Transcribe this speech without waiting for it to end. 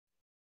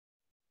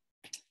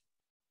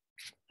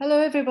Hello,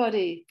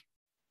 everybody.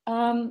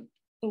 The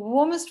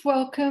warmest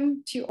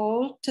welcome to you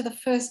all to the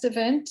first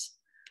event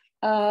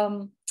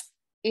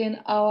in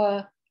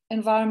our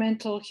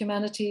Environmental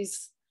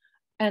Humanities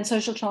and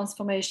Social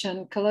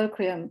Transformation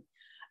Colloquium.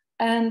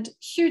 And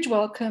huge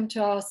welcome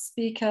to our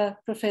speaker,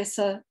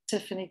 Professor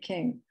Tiffany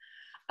King.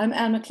 I'm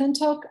Anne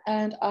McClintock,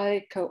 and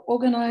I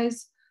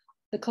co-organize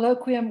the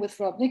colloquium with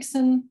Rob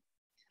Nixon.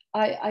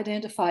 I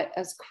identify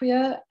as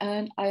queer,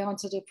 and I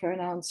answer to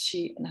pronouns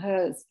she and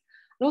hers.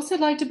 I'd also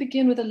like to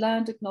begin with a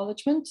land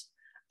acknowledgement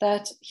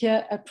that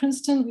here at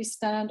Princeton, we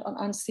stand on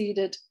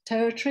unceded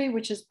territory,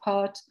 which is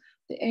part of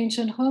the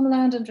ancient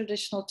homeland and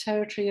traditional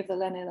territory of the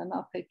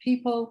Lenape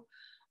people.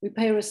 We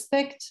pay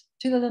respect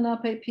to the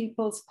Lenape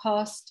peoples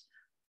past,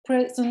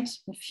 present,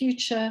 and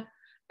future,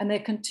 and their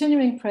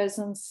continuing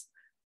presence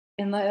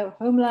in their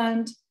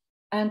homeland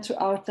and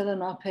throughout the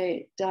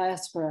Lenape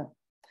diaspora.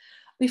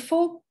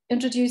 Before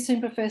introducing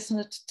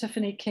Professor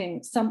Tiffany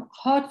King, some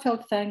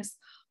heartfelt thanks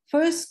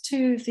first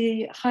to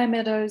the High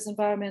Meadows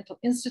Environmental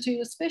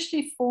Institute,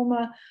 especially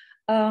former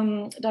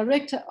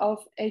director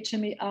of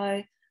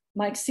HMEI,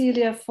 Mike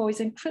Celia, for his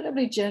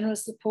incredibly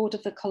generous support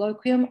of the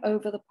colloquium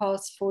over the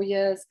past 4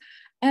 years,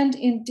 and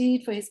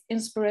indeed for his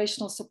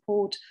inspirational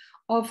support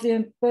of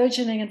the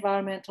burgeoning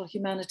environmental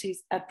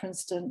humanities at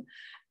Princeton.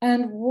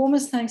 And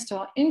warmest thanks to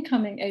our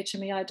incoming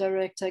HMEI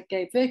director,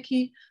 Gabe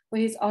Vecchi, for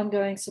his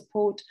ongoing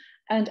support,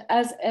 and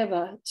as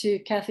ever to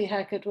Kathy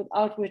Hackett,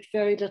 without which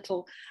very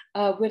little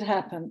would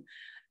happen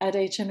at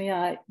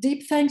HMEI.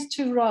 Deep thanks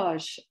to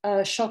Raj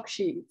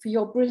Shokshi for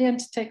your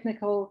brilliant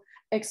technical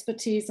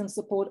expertise and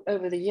support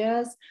over the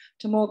years,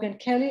 to Morgan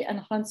Kelly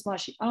and Hans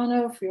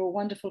Marciano for your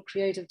wonderful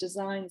creative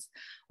designs.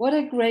 What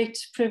a great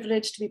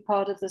privilege to be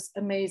part of this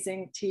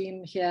amazing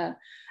team here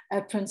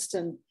at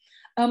Princeton.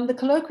 The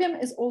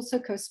colloquium is also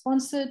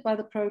co-sponsored by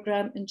the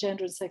program in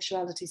Gender and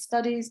Sexuality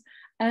Studies,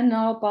 and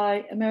now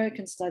by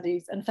American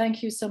Studies. And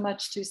thank you so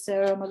much to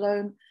Sarah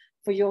Malone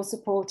for your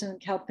support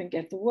and helping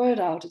get the word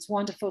out. It's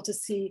wonderful to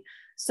see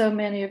so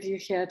many of you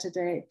here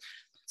today.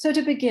 So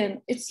to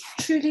begin, it's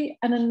truly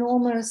an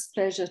enormous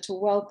pleasure to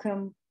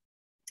welcome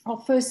our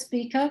first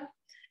speaker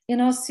in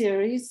our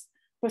series,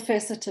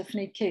 Professor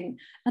Tiffany King.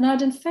 And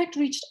I'd in fact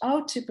reached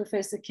out to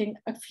Professor King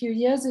a few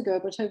years ago,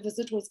 but her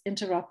visit was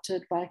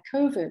interrupted by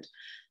COVID.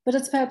 But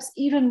it's perhaps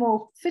even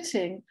more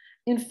fitting,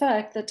 in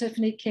fact, that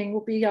Tiffany King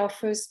will be our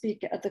first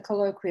speaker at the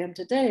colloquium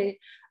today.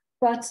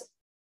 But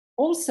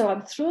also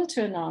I'm thrilled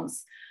to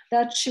announce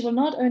that she will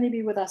not only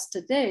be with us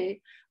today,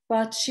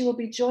 but she will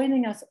be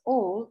joining us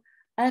all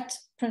at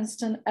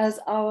Princeton as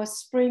our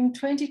Spring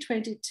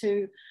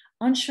 2022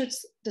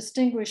 Anschutz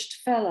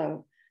Distinguished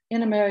Fellow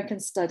in American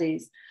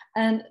Studies.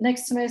 And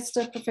next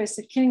semester,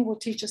 Professor King will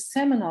teach a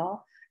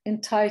seminar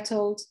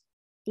entitled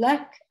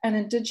Black and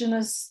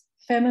Indigenous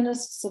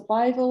Feminist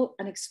Survival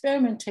and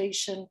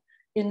Experimentation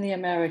in the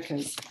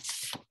Americas.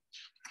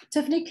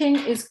 Tiffany King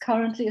is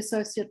currently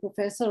Associate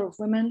Professor of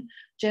Women,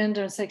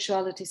 Gender and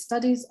Sexuality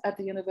Studies at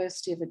the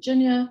University of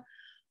Virginia.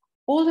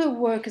 All her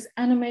work is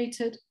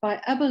animated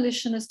by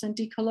abolitionist and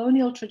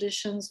decolonial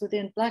traditions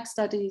within Black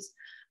studies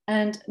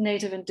and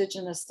Native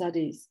Indigenous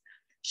studies.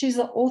 She's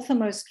the author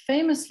most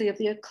famously of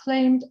the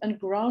acclaimed and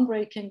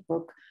groundbreaking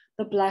book,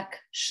 The Black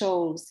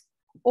Shoals,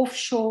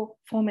 Offshore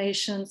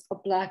Formations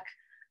of Black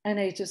and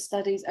Native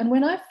Studies. And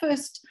when I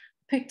first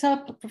picked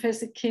up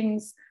Professor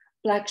King's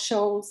Black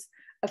Shoals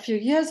a few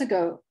years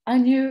ago, I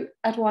knew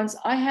at once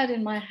I had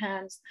in my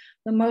hands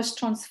the most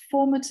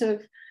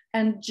transformative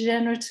and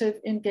generative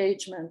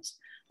engagement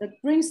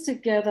that brings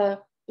together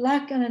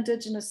Black and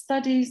Indigenous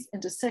studies,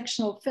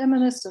 intersectional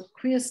feminist and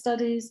queer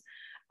studies,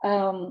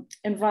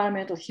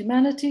 environmental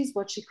humanities,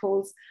 what she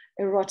calls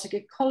erotic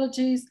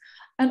ecologies.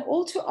 And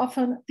all too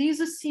often, these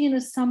are seen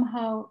as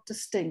somehow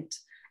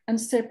distinct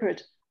and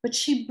separate, but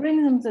she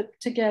brings them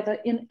together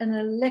in an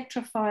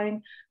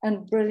electrifying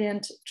and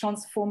brilliant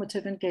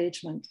transformative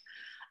engagement.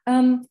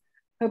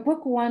 Her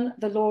book won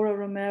the Laura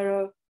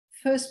Romero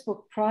First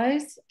Book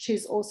Prize.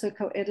 She's also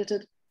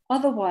co-edited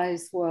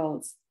Otherwise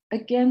Worlds,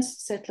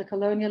 Against Settler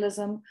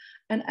Colonialism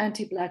and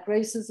Anti-Black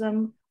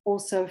Racism,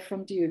 also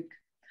from Duke.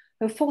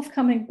 Her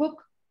forthcoming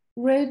book,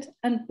 Red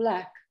and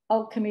Black,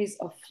 Alchemies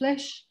of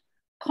Flesh,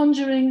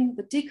 Conjuring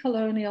the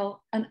Decolonial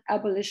and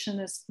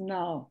Abolitionist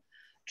Now,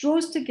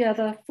 draws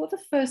together for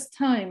the first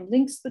time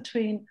links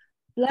between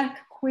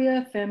Black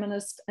queer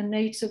feminist and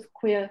Native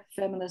queer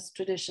feminist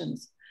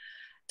traditions.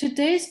 In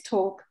today's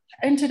talk,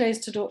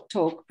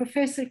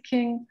 Professor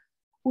King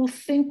will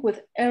think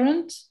with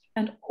errant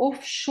and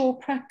offshore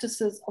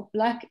practices of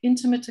Black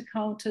intimate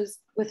encounters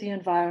with the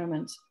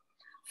environment,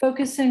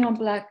 focusing on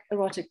Black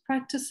erotic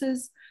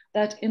practices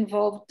that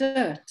involve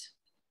dirt,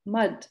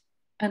 mud,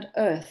 and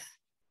earth.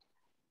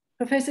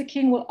 Professor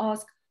King will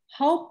ask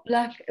how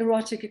Black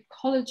erotic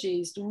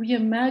ecologies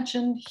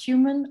reimagine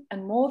human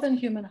and more than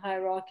human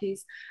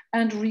hierarchies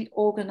and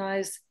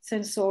reorganize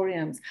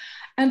sensoriums.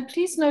 And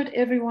please note,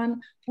 everyone,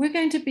 we're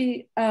going to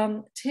be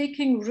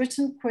taking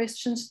written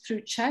questions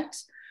through chat.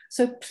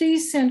 So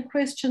please send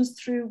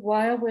questions through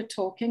while we're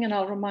talking, and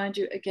I'll remind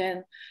you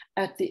again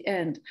at the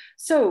end.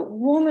 So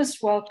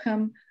warmest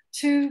welcome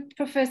to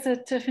Professor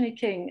Tiffany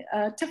King.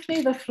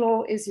 Tiffany, the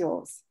floor is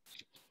yours.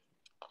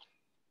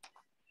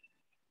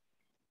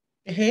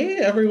 Hey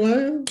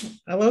everyone.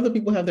 I love that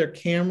people have their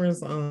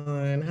cameras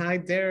on. Hi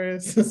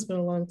Darius, it's been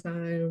a long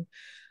time.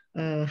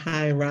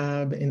 Hi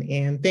Rob and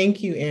Anne.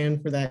 Thank you,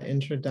 Anne, for that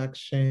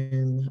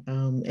introduction.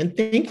 And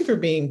thank you for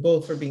being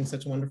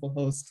such a wonderful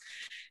host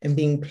and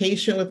being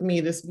patient with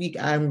me this week.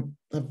 I've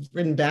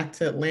ridden back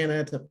to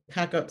Atlanta to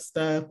pack up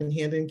stuff and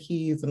hand in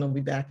keys, and I'll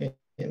be back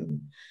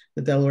in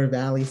the Delaware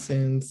Valley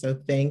soon.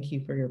 So thank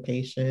you for your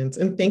patience.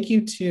 And thank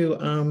you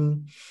to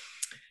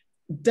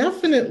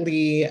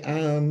definitely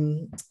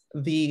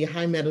the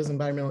High Meadows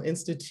Environmental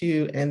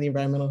Institute and the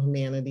Environmental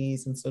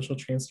Humanities and Social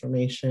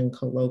Transformation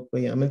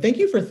Colloquium. And thank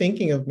you for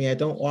thinking of me. I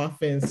don't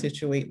often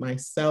situate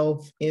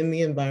myself in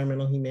the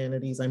environmental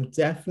humanities. I'm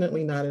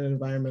definitely not an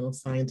environmental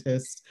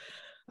scientist.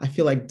 I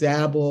feel like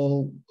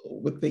dabble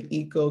with the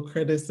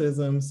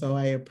eco-criticism, so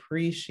I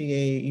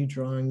appreciate you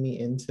drawing me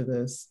into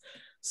this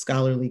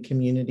scholarly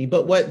community.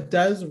 But what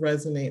does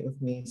resonate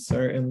with me,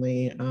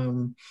 certainly,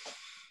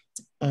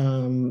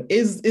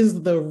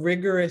 is the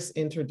rigorous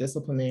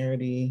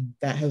interdisciplinarity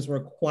that has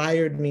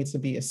required me to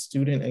be a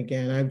student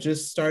again. I've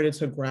just started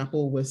to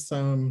grapple with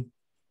some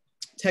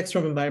text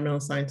from environmental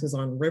scientists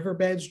on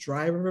riverbeds,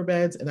 dry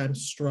riverbeds, and I'm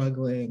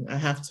struggling. I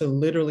have to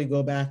literally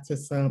go back to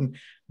some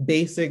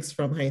basics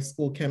from high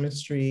school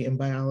chemistry and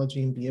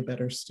biology and be a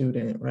better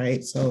student,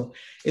 right? So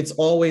it's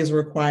always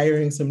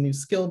requiring some new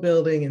skill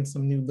building and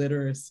some new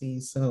literacy.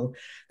 So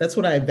that's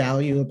what I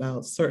value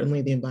about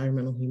certainly the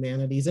environmental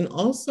humanities, and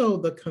also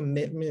the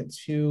commitment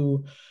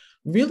to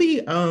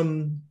really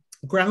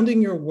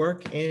grounding your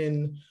work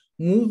in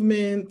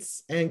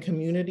movements and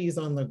communities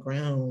on the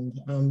ground.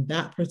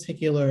 That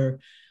particular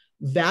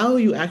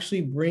value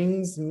actually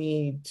brings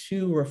me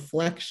to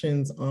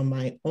reflections on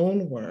my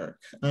own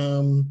work.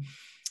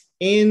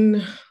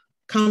 In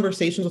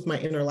conversations with my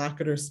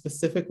interlocutors,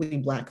 specifically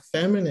Black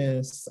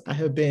feminists, I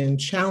have been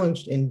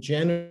challenged in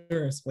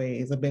generous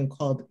ways. I've been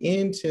called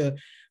in to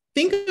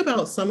think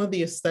about some of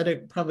the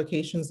aesthetic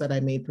provocations that I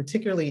made,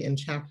 particularly in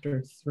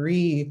chapter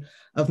 3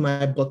 of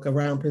my book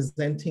around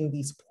presenting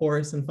these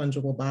porous and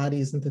fungible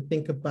bodies, and to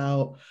think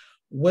about,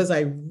 was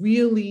I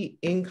really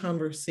in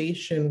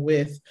conversation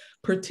with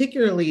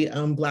particularly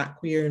Black,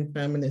 queer, and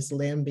feminist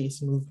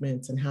land-based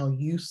movements, and how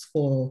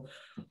useful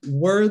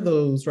were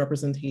those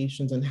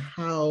representations, and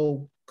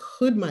how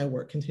could my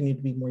work continue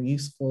to be more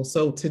useful?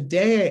 So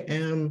today I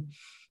am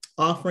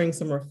offering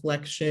some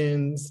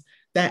reflections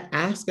that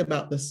ask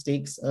about the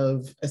stakes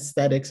of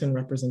aesthetics and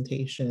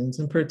representations,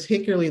 and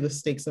particularly the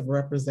stakes of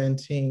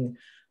representing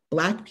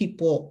Black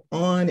people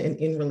on and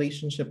in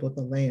relationship with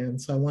the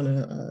land. So I want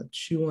to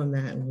chew on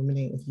that and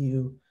ruminate with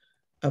you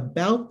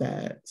about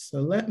that.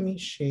 So let me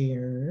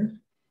share.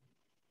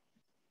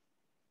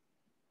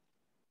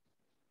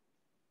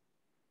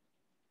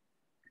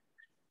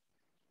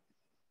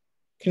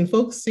 Can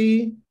folks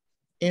see?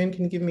 And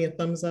can you give me a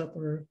thumbs up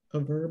or a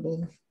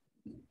verbal?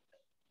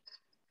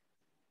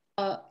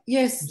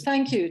 Yes,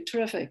 thank you.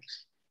 Terrific.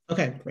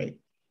 Okay, great.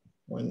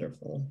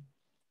 Wonderful.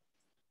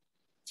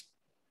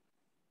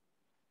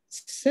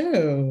 So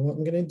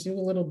I'm going to do a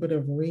little bit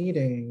of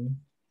reading.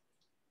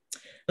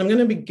 I'm going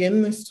to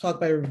begin this talk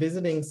by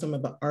revisiting some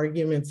of the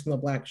arguments in the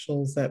Black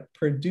shoals that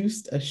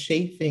produced a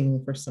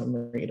chafing for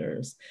some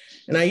readers.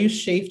 And I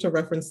use chafe to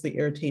reference the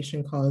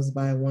irritation caused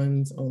by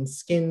one's own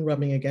skin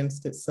rubbing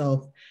against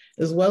itself,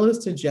 as well as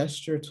to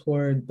gesture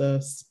toward the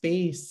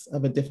space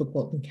of a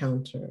difficult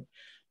encounter,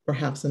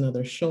 perhaps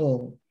another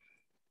shoal.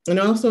 And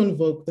also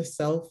invoke the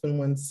self in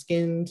one's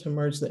skin to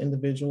merge the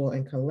individual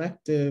and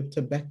collective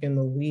to beckon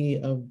the we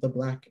of the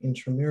Black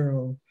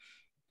intramural.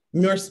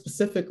 More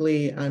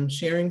specifically, I'm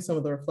sharing some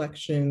of the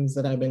reflections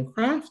that I've been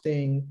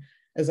crafting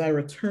as I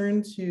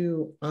return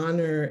to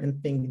honor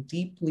and think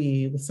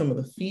deeply with some of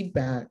the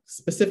feedback,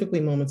 specifically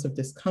moments of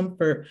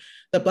discomfort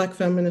that Black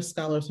feminist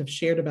scholars have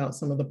shared about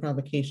some of the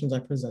provocations I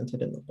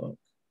presented in the book.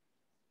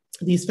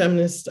 These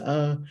feminist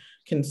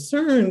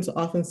concerns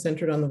often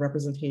centered on the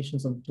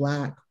representations of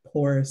Black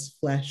porous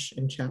flesh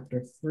in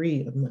chapter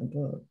 3 of my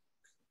book.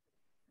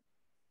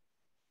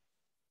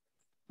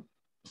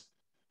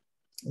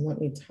 And let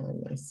me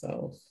time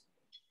myself.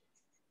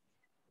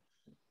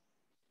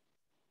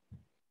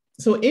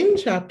 So in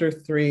chapter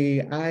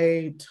 3,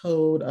 I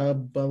told a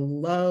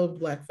beloved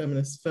Black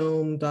feminist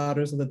film,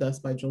 Daughters of the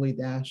Dust by Julie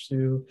Dash,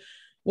 through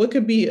what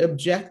could be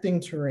objecting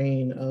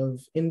terrain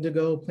of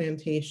indigo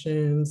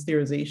plantations,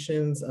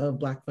 theorizations of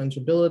Black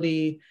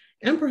fungibility,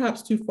 and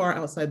perhaps too far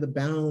outside the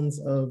bounds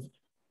of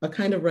a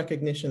kind of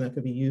recognition that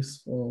could be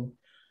useful.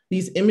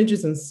 These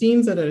images and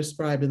scenes that are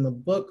described in the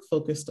book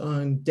focused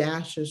on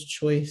Dash's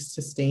choice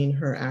to stain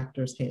her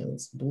actor's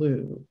hands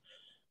blue.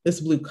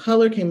 This blue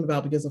color came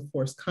about because of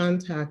forced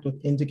contact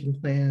with indigo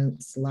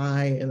plants,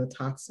 lye, and the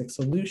toxic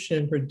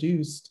solution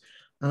produced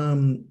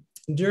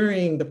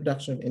during the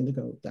production of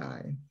indigo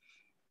dye.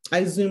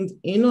 I zoomed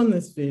in on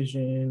this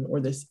vision or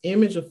this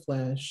image of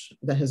flesh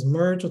that has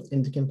merged with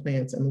indican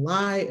plants and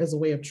lie as a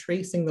way of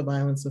tracing the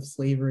violence of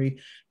slavery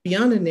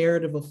beyond a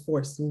narrative of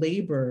forced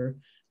labor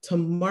to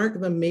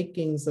mark the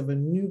makings of a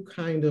new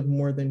kind of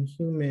more than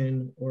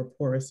human or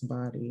porous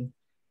body.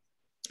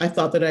 I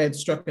thought that I had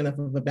struck enough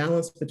of a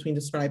balance between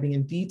describing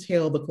in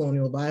detail the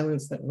colonial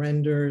violence that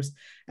renders,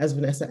 as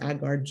Vanessa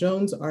Agard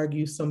Jones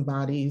argues, some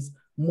bodies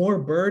more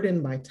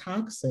burdened by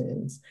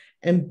toxins,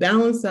 and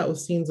balance that with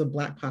scenes of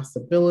Black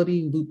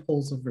possibility,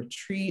 loopholes of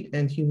retreat,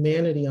 and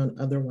humanity on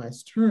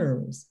otherwise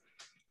terms.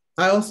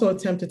 I also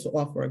attempted to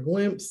offer a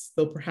glimpse,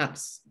 though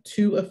perhaps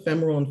too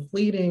ephemeral and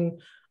fleeting,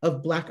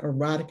 of Black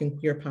erotic and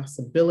queer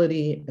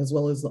possibility, as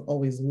well as the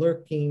always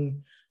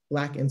lurking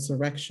Black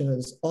insurrection that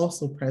is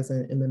also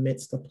present in the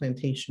midst of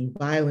plantation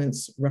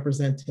violence,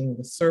 representing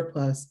the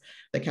surplus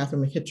that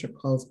Catherine McKittrick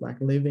calls Black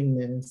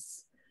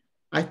livingness.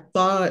 I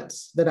thought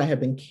that I had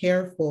been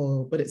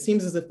careful, but it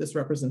seems as if this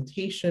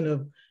representation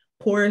of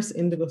porous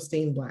indigo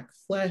stained Black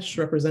flesh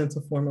represents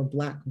a form of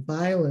Black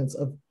violence,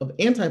 of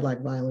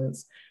anti-Black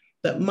violence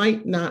that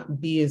might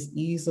not be as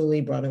easily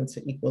brought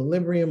into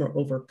equilibrium or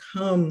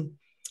overcome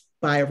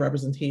by a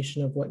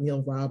representation of what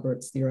Neil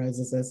Roberts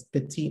theorizes as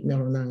petit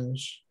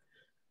ménage.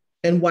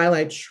 And while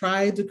I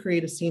tried to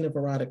create a scene of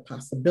erotic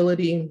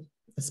possibility,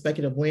 a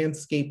speculative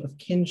landscape of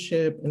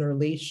kinship and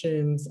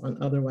relations on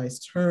otherwise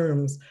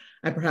terms,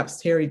 I perhaps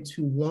tarried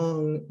too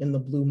long in the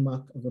blue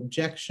muck of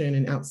objection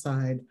and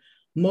outside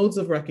modes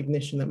of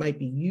recognition that might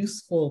be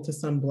useful to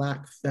some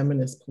Black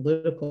feminist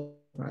political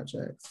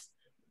projects.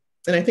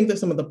 And I think that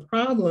some of the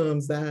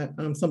problems that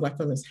some Black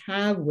feminists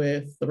have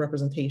with the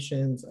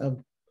representations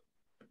of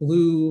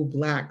blue,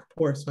 Black,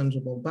 porous,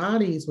 fungible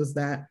bodies was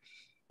that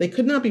they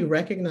could not be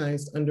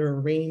recognized under a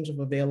range of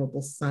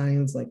available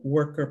signs like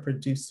worker,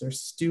 producer,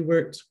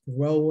 steward,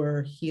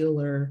 grower,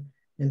 healer,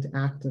 and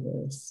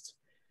activist.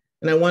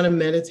 And I want to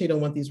meditate on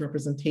what these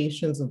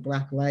representations of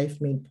Black life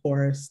made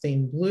porous,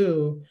 stained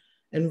blue,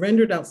 and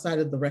rendered outside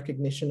of the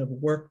recognition of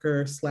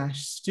worker /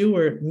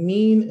 steward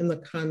mean in the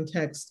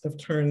context of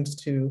turns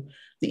to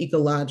the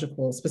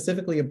ecological,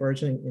 specifically a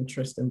burgeoning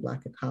interest in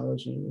Black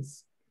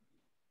ecologies.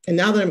 And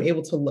now that I'm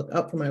able to look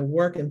up from my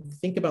work and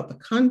think about the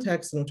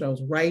context in which I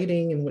was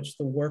writing, in which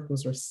the work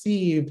was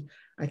received,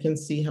 I can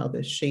see how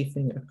this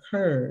shaping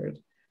occurred.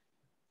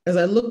 As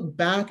I look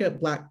back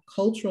at Black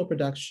cultural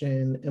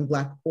production and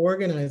Black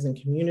organizing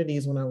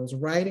communities when I was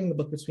writing the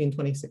book between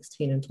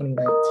 2016 and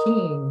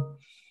 2019,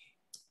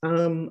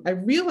 I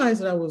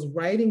realized that I was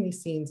writing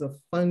these scenes of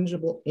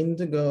fungible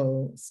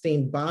indigo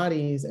stained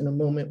bodies in a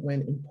moment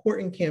when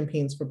important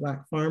campaigns for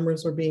Black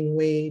farmers were being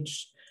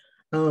waged,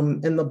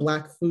 and the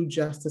Black food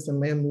justice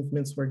and land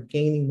movements were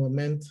gaining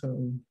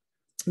momentum.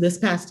 This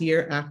past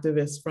year,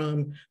 activists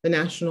from the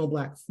National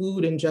Black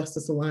Food and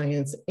Justice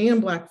Alliance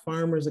and Black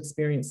farmers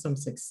experienced some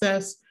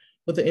success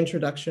with the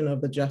introduction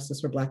of the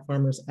Justice for Black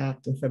Farmers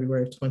Act in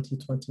February of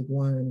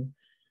 2021.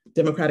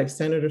 Democratic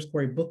Senators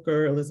Cory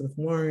Booker, Elizabeth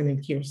Warren,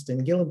 and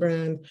Kirsten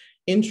Gillibrand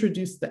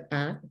introduced the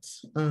act,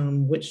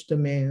 which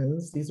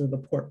demands, these are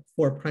the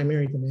four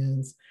primary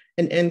demands,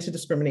 an end to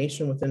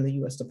discrimination within the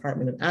US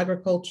Department of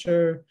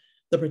Agriculture,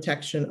 the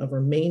protection of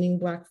remaining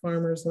Black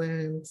farmers'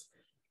 lands,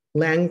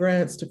 land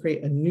grants to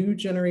create a new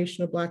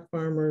generation of Black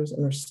farmers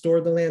and restore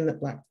the land that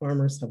Black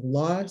farmers have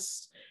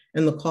lost,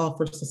 and the call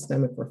for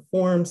systemic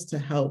reforms to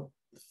help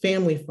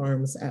family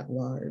farms at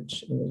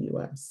large in the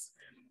US.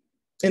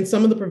 And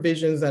some of the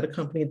provisions that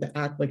accompanied the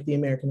act, like the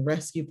American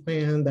Rescue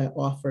Plan that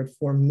offered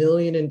 $4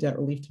 million in debt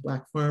relief to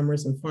Black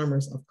farmers and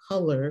farmers of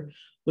color,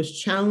 was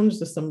challenged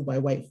to some by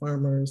white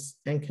farmers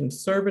and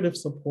conservative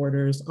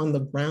supporters on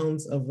the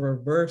grounds of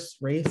reverse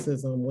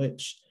racism,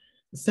 which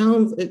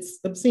it's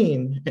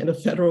obscene. And a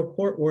federal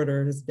court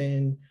order has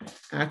been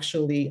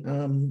actually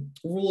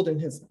ruled and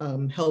has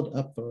held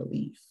up the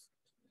relief.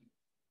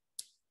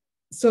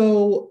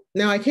 So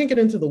now I can't get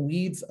into the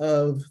weeds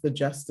of the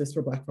Justice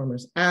for Black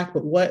Farmers Act,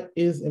 but what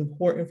is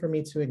important for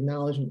me to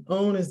acknowledge and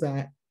own is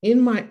that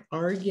in my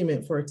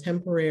argument for a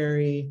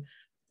temporary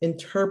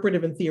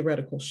interpretive and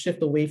theoretical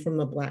shift away from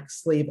the Black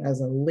slave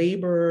as a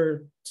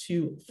laborer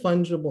to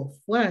fungible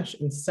flesh,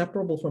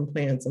 inseparable from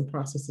plants and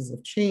processes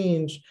of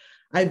change,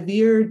 I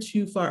veered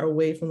too far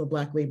away from the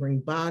Black laboring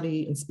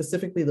body and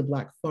specifically the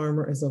Black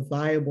farmer as a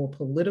viable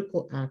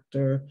political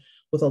actor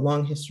with a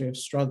long history of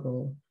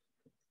struggle.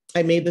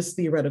 I made this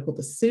theoretical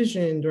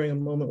decision during a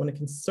moment when a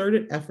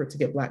concerted effort to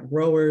get Black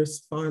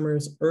growers,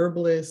 farmers,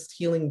 herbalists,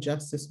 healing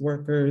justice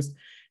workers,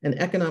 and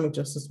economic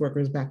justice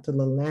workers back to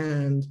the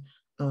land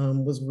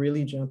was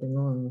really jumping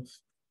off.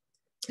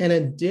 And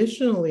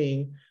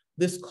additionally,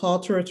 this call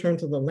to return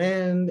to the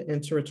land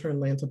and to return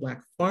land to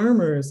Black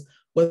farmers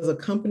was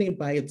accompanied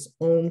by its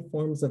own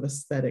forms of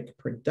aesthetic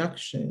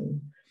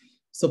production.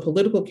 So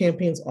political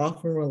campaigns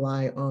often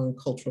rely on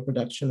cultural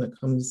production that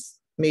comes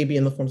maybe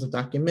in the forms of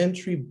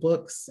documentary,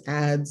 books,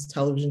 ads,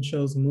 television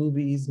shows,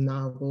 movies,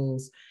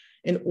 novels,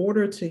 in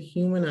order to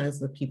humanize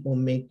the people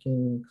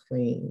making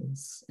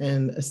claims.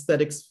 And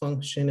aesthetics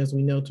function, as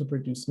we know, to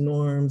produce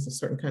norms, a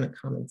certain kind of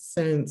common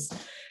sense.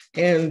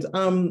 and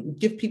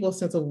give people a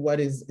sense of what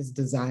is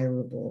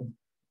desirable.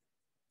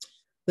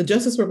 The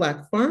Justice for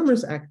Black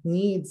Farmers Act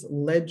needs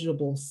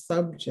legible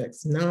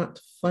subjects,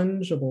 not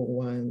fungible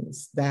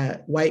ones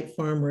that white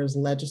farmers,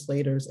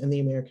 legislators, and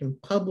the American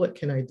public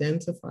can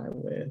identify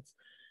with.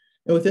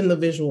 And within the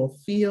visual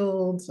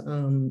field,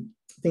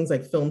 things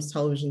like films,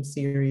 television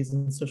series,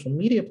 and social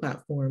media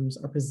platforms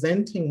are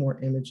presenting more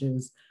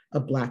images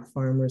of Black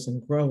farmers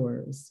and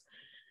growers.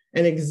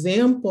 An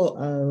example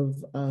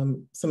of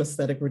some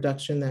aesthetic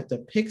reduction that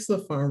depicts the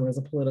farmer as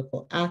a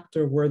political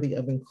actor worthy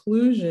of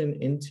inclusion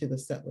into the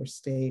settler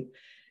state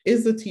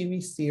is the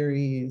TV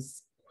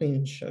series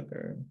Queen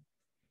Sugar.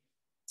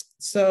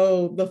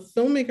 So the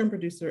filmmaker and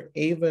producer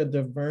Ava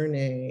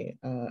DuVernay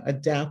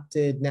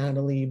adapted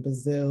Natalie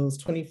Bazille's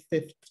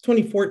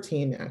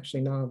 2014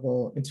 actually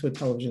novel into a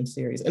television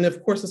series. And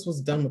of course, this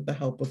was done with the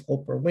help of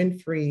Oprah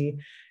Winfrey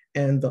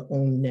and the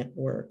OWN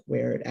network,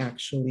 where it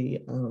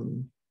actually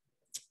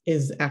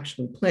is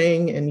actually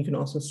playing, and you can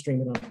also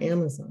stream it on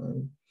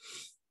Amazon.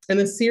 And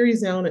the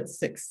series, now in its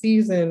 6th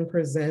season,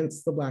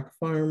 presents the Black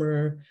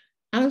farmer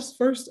as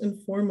first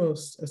and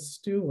foremost a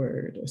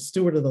steward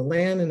of the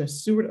land and a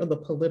steward of the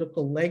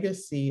political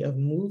legacy of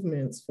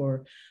movements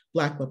for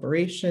Black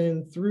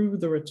liberation through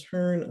the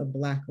return of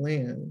Black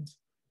land.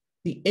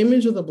 The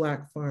image of the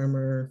Black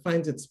farmer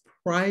finds its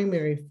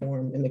primary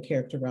form in the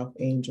character Ralph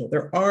Angel.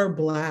 There are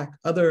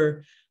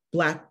other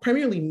Black,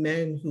 primarily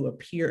men, who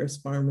appear as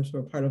farmers who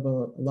are part of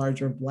a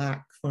larger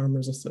Black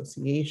Farmers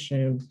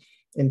Association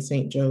in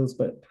St. Joe's,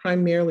 but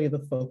primarily the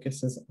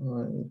focus is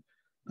on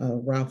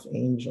Ralph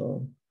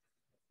Angel.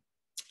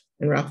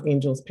 And Ralph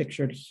Angel is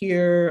pictured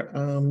here.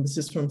 This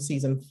is from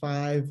season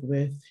 5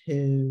 with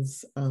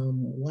his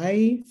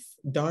wife,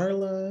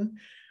 Darla.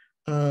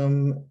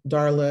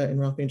 Darla and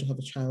Ralph Angel have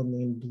a child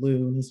named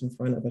Blue, and he's in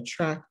front of a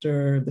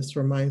tractor. This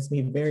reminds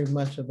me very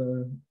much of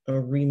a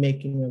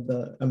remaking of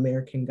the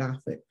American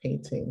Gothic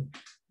painting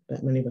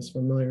that many of us are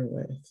familiar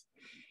with.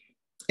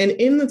 And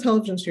in the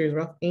television series,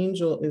 Ralph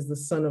Angel is the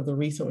son of the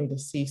recently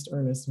deceased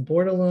Ernest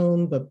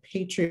Bordelon, the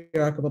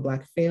patriarch of a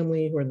Black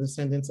family who are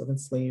descendants of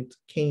enslaved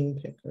cane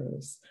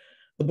pickers.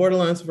 The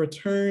Bordelons have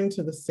returned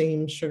to the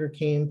same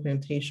sugarcane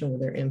plantation where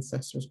their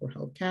ancestors were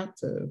held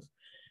captive.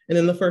 And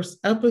in the first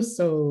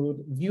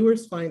episode,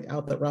 viewers find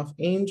out that Ralph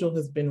Angel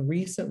has been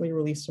recently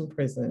released from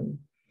prison.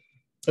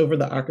 Over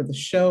the arc of the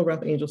show,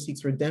 Ralph Angel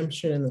seeks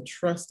redemption and the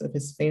trust of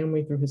his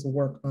family through his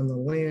work on the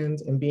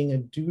land and being a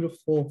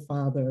dutiful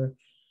father,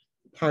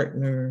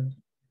 partner,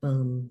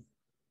 father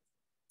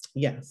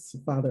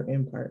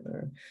and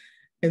partner.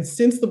 And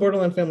since the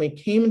Bordelon family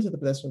came into the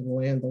possession of the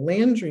land, the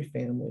Landry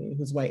family,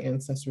 whose white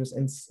ancestors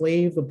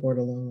enslaved the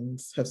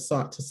Bordelons, have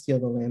sought to steal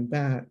the land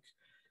back.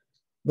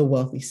 The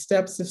wealthy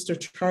stepsister,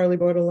 Charlie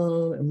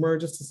Bordelon,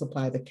 emerges to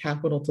supply the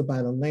capital to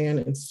buy the land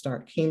and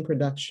start cane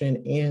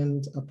production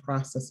and a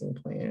processing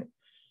plant.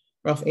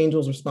 Ralph Angel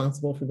is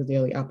responsible for the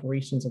daily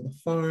operations of the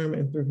farm,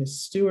 and through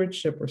his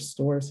stewardship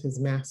restores his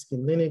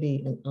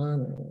masculinity and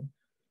honor.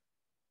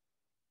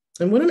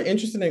 And what I'm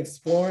interested in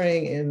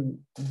exploring in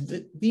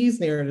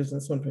these narratives,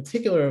 and this one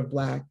particular of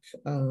Black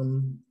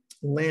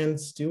land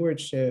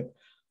stewardship,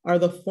 are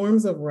the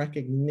forms of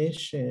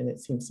recognition it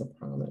seems to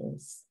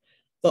promise.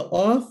 The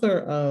author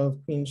of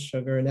Queen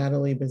Sugar,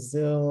 Natalie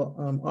Bazille,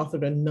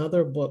 authored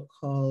another book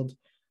called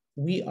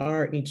We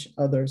Are Each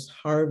Other's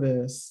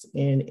Harvest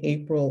in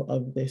April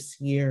of this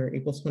year,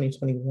 April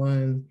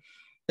 2021.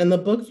 And the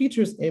book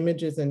features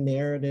images and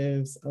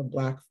narratives of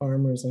Black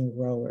farmers and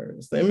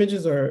growers. The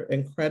images are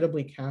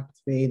incredibly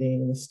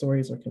captivating, and the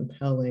stories are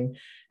compelling.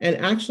 And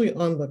actually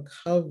on the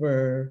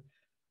cover,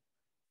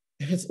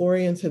 if it's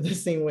oriented the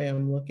same way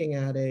I'm looking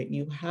at it,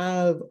 you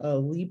have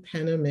Lee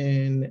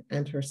Penniman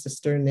and her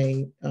sister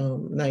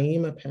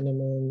Naima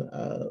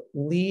Penniman.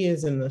 Lee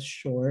is in the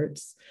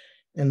shorts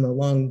and the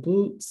long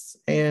boots,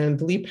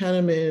 and Lee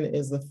Penniman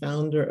is the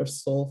founder of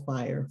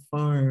Soulfire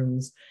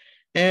Farms.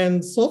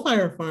 And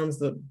Soulfire Farms,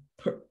 the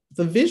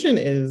vision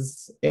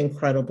is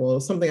incredible.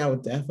 It's something I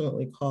would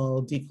definitely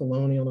call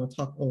decolonial, and I'll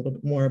talk a little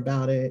bit more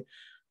about it.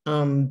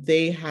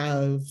 They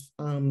have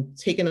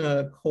taken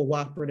a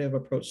cooperative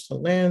approach to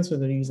land, so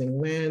they're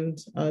using land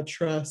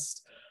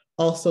trust,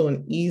 also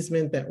an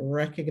easement that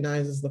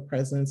recognizes the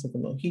presence of the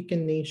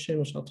Mohican Nation,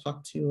 which I'll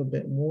talk to you a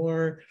bit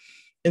more.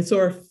 And so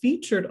are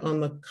featured on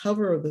the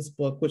cover of this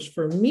book, which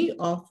for me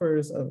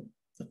offers an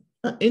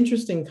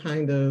interesting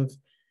kind of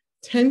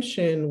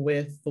tension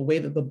with the way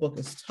that the book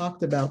is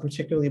talked about,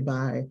 particularly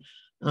by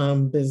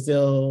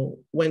Bazille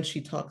when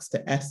she talks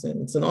to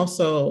Essence. And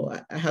also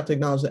I have to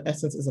acknowledge that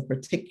Essence is a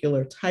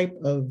particular type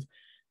of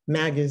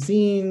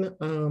magazine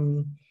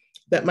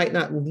that might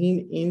not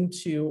lean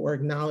into or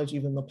acknowledge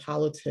even the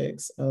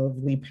politics of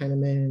Lee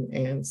Penniman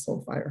and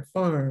Soulfire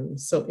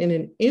Farms. So in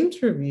an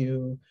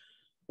interview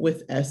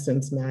with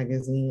Essence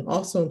magazine,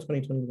 also in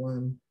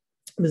 2021,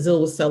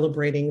 Bazille was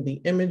celebrating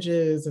the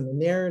images and the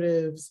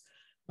narratives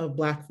of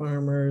Black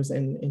farmers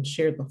and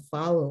shared the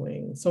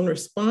following. So in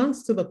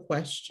response to the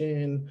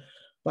question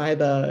by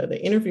the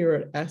interviewer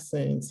at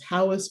Essence,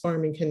 how is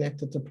farming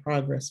connected to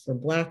progress for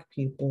Black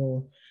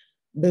people?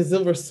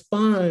 Brazil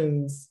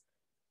responds,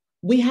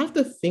 we have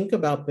to think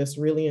about this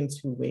really in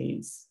two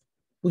ways.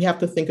 We have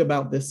to think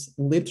about this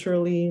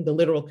literally, the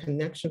literal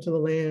connection to the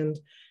land,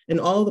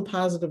 and all the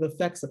positive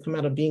effects that come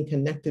out of being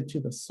connected to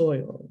the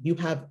soil. You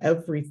have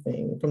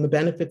everything from the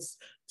benefits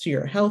to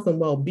your health and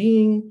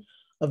well-being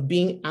of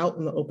being out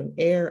in the open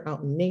air,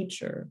 out in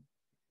nature,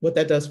 what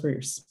that does for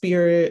your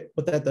spirit,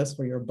 what that does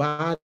for your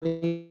body.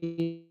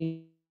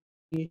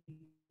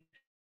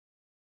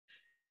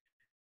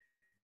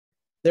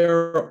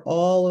 There are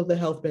all of the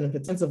health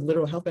benefits, sense of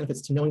literal health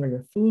benefits to knowing where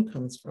your food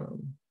comes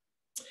from.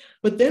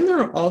 But then there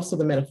are also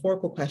the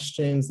metaphorical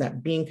questions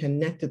that being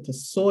connected to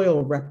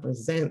soil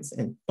represents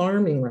and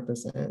farming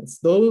represents.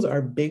 Those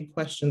are big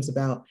questions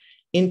about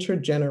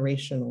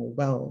intergenerational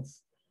wealth.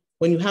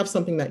 When you have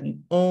something that you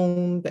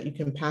own, that you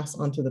can pass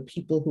on to the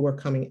people who are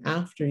coming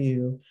after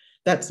you,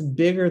 that's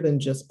bigger than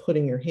just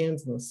putting your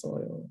hands in the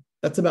soil.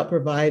 That's about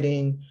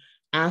providing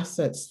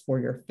assets for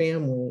your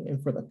family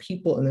and for the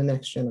people in the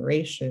next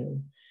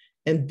generation.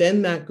 And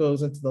then that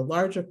goes into the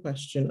larger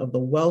question of the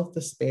wealth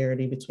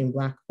disparity between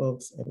Black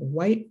folks and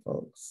white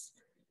folks.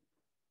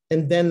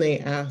 And then they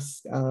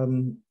ask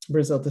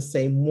Brazil to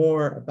say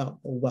more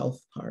about the wealth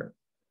part.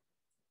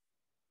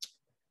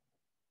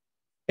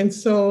 And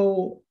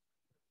so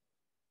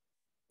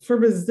for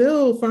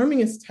Brazil, farming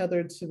is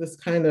tethered to this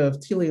kind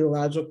of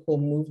teleological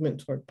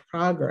movement toward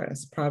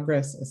progress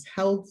as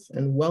health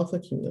and wealth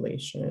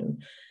accumulation.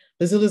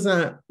 Brazil does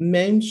not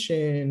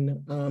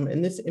mention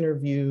in this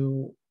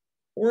interview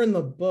or in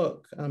the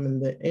book, in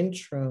the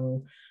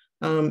intro,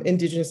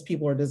 Indigenous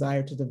people are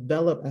desired to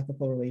develop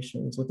ethical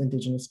relations with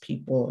Indigenous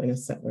people in a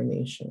settler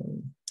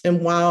nation.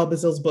 And while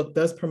Brazil's book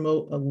does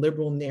promote a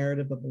liberal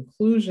narrative of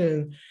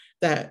inclusion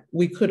that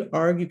we could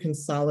argue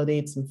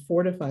consolidates and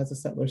fortifies the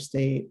settler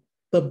state,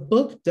 the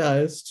book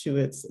does, to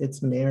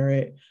its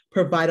merit,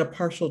 provide a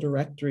partial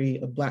directory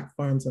of Black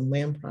farms and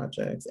land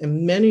projects.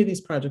 And many of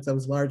these projects I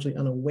was largely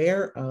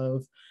unaware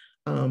of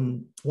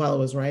while I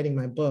was writing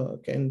my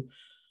book. And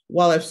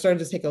while I've started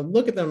to take a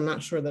look at them, I'm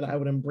not sure that I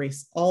would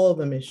embrace all of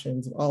the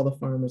missions of all the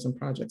farmers and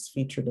projects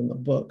featured in the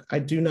book. I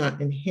do not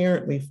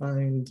inherently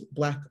find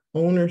Black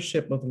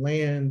ownership of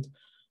land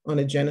on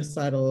a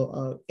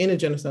genocidal, in a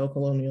genocidal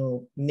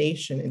colonial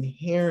nation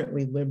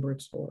inherently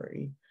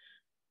liberatory.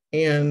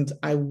 And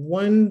I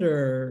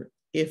wonder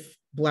if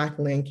Black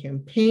land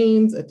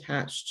campaigns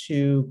attached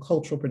to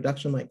cultural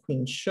production like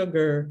Queen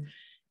Sugar,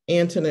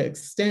 and to an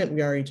extent,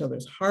 We Are Each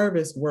Other's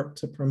Harvest, work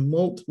to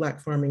promote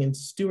Black farming and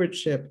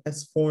stewardship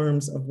as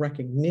forms of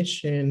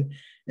recognition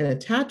and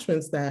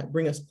attachments that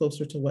bring us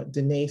closer to what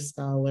Dene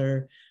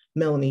scholar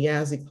Melanie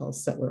Yazzie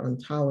calls settler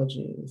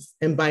ontologies.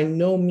 And by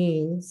no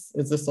means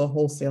is this a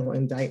wholesale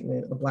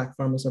indictment of Black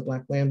farmers or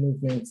Black land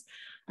movements.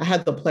 I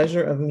had the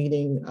pleasure of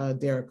meeting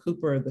Dara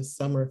Cooper this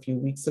summer, a few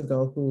weeks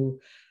ago, who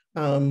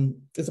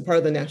is a part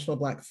of the National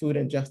Black Food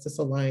and Justice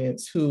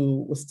Alliance,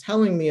 who was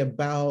telling me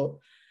about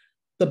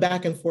the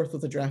back and forth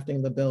with the drafting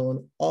of the bill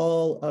and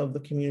all of the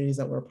communities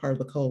that were a part of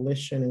the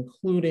coalition,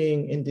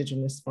 including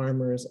Indigenous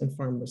farmers and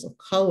farmers of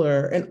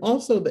color, and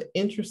also the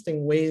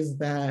interesting ways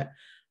that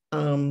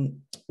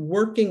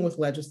working with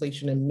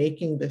legislation and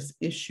making this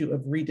issue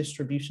of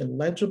redistribution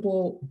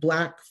legible,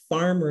 Black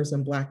farmers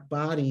and Black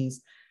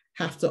bodies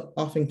have to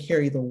often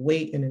carry the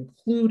weight and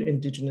include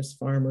Indigenous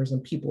farmers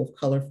and people of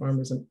color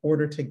farmers in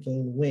order to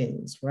gain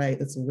wins, right?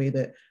 That's the way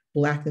that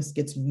Blackness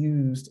gets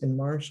used and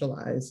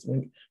martialized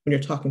when you're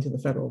talking to the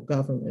federal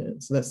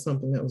government. So that's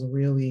something that was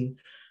really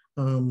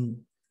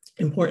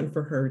important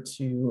for her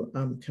to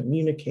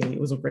communicate.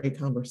 It was a great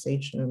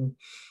conversation.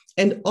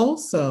 And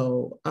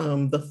also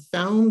the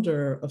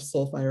founder of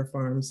Soul Fire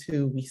Farms,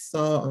 who we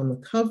saw on the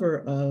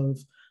cover of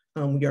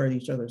We Are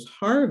Each Other's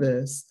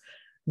Harvest,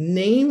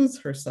 names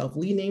herself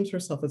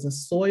as a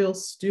soil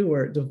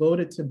steward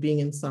devoted to being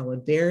in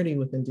solidarity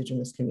with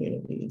Indigenous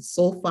communities.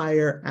 Soul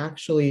Fire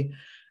actually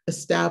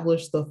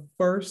established the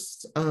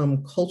first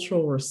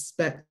cultural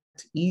respect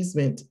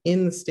easement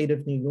in the state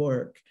of New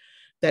York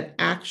that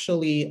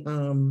actually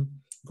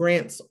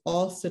grants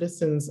all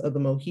citizens of the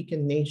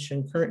Mohican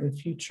Nation, current and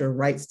future,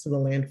 rights to the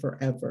land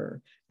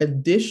forever.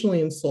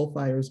 Additionally, in Soul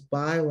Fire's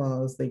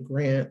bylaws, they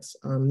grant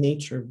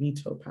nature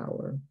veto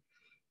power.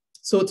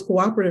 So its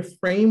cooperative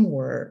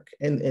framework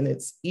and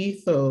its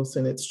ethos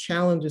and its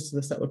challenges to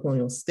the settler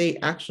colonial state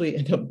actually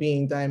end up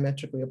being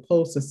diametrically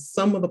opposed to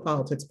some of the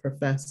politics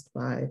professed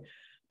by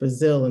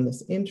Brazil in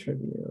this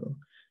interview.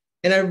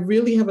 And I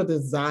really have a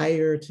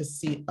desire to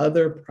see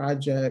other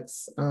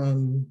projects,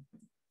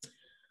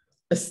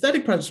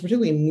 aesthetic projects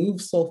particularly,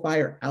 move Soul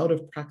Fire out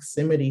of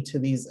proximity to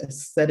these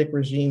aesthetic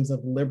regimes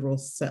of liberal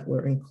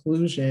settler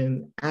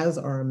inclusion as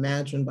are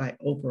imagined by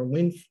Oprah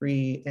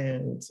Winfrey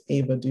and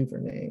Ava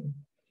DuVernay.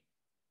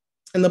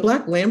 And the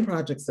Black land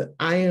projects that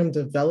I am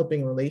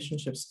developing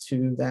relationships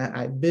to, that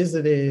I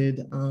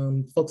visited,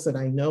 folks that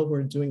I know who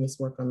are doing this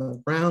work on the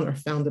ground, are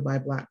founded by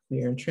Black,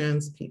 queer, and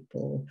trans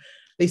people.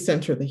 They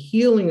center the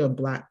healing of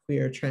Black,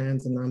 queer,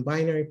 trans, and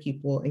non-binary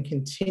people and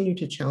continue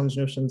to challenge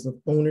notions of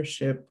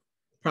ownership,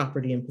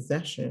 property, and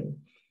possession.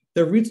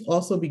 Their roots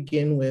also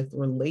begin with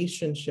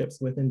relationships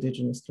with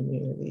Indigenous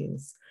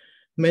communities.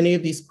 Many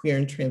of these queer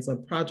and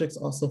trans-led projects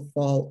also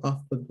fall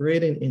off the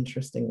grid in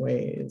interesting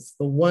ways.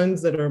 The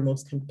ones that are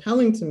most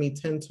compelling to me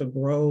tend to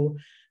grow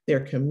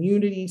their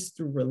communities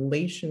through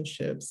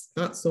relationships,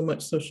 not so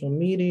much social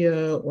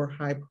media or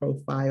high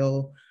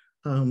profile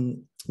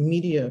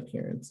media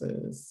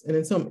appearances. And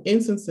in some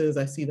instances,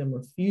 I see them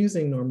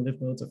refusing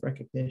normative modes of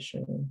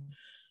recognition.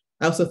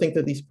 I also think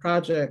that these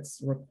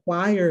projects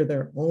require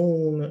their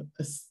own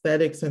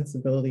aesthetic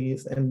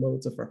sensibilities and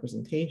modes of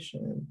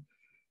representation.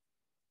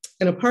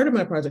 And a part of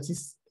my project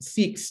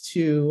seeks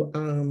to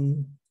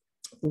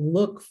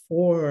look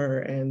for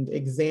and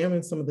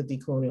examine some of the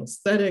decolonial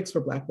aesthetics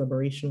for Black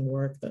liberation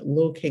work that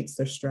locates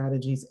their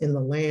strategies in the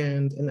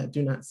land and that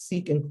do not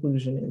seek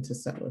inclusion into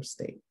settler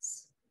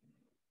states.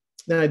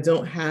 Now, I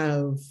don't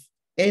have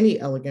any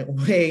elegant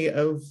way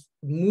of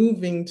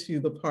moving to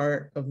the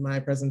part of my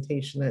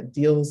presentation that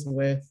deals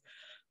with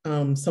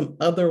some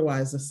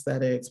otherwise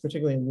aesthetics,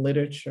 particularly in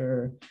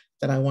literature,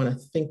 that I want to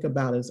think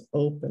about as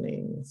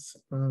openings.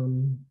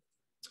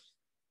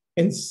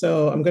 And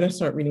so I'm going to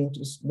start reading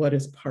just what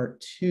is part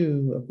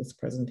 2 of this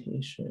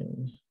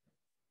presentation.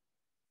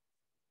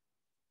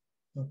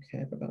 Okay, I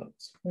have about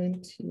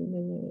 20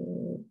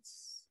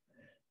 minutes.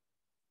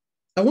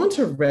 I want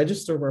to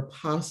register where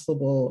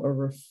possible a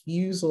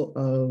refusal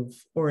of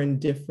or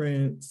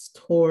indifference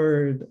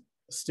toward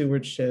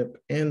stewardship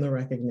and the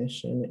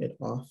recognition it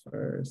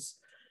offers.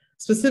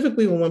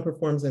 Specifically when one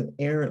performs an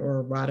errant or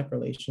erotic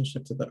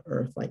relationship to the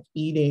earth, like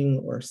eating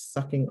or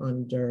sucking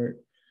on dirt.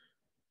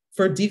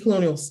 For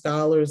decolonial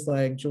scholars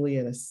like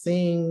Julietta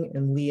Singh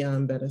and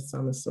Leon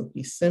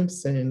Bettasamasoki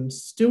Simpson,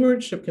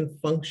 stewardship can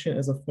function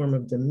as a form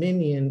of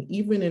dominion,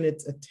 even in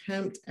its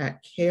attempt at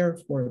care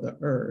for the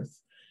earth.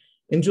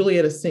 In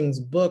Julietta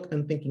Singh's book,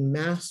 Unthinking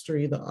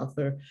Mastery, the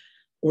author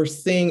or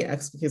Singh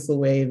explicates the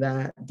way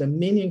that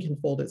dominion can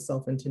fold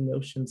itself into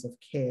notions of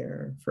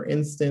care. For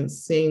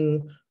instance,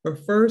 Singh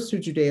refers to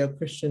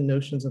Judeo-Christian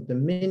notions of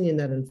dominion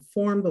that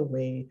inform the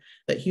way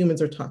that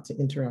humans are taught to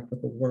interact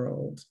with the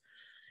world.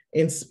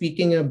 In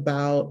speaking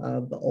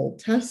about the Old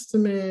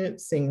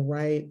Testament, Singh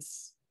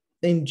writes,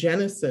 in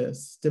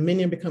Genesis,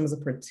 dominion becomes a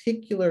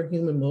particular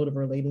human mode of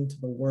relating to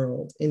the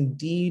world,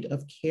 indeed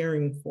of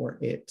caring for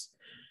it,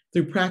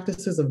 through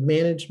practices of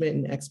management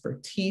and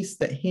expertise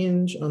that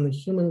hinge on the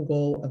human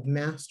goal of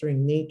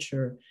mastering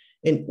nature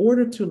in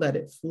order to let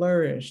it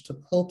flourish,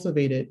 to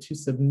cultivate it, to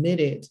submit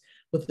it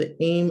with the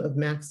aim of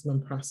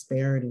maximum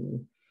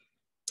prosperity.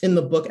 In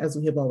the book, As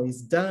We Have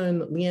Always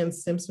Done, Leanne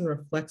Simpson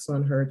reflects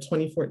on her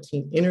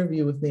 2014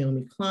 interview with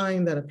Naomi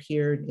Klein that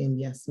appeared in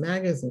Yes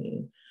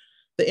Magazine.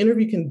 The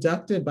interview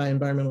conducted by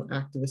environmental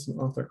activist and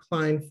author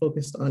Klein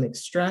focused on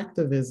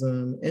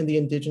extractivism and the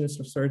Indigenous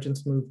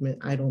resurgence movement,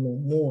 I Don't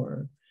Know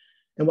More.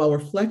 And while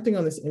reflecting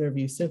on this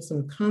interview,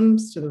 Simpson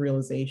comes to the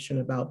realization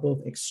about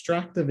both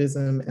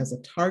extractivism as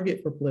a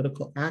target for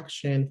political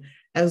action,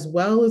 as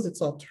well as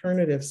its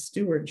alternative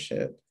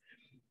stewardship.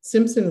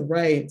 Simpson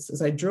writes,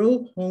 as I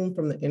drove home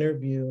from the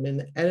interview and in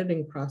the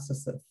editing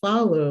process that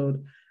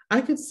followed,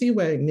 I could see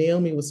why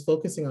Naomi was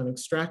focusing on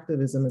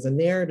extractivism as a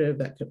narrative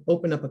that could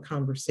open up a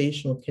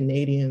conversation with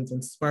Canadians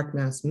and spark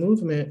mass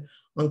movement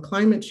on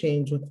climate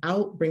change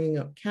without bringing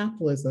up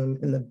capitalism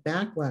and the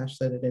backlash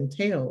that it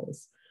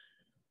entails.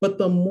 But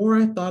the more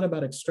I thought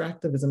about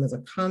extractivism as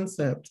a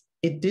concept,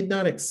 it did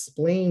not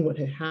explain what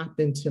had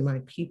happened to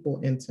my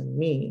people and to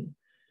me.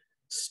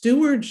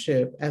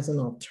 Stewardship as an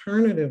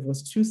alternative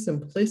was too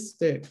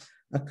simplistic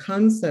a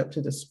concept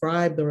to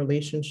describe the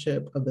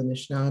relationship of the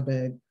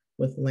Anishinaabe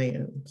with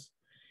land.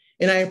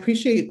 And I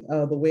appreciate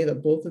the way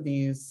that both of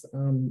these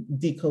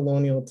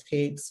decolonial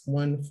takes,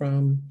 one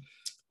from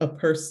a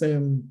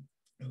person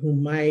who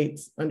might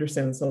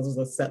understand themselves as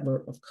a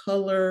settler of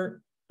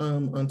color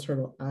on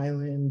Turtle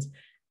Island,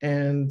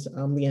 and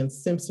Leanne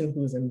Simpson,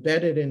 who is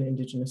embedded in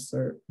Indigenous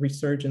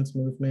resurgence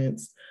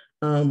movements,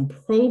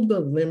 probe the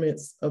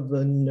limits of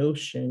the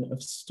notion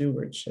of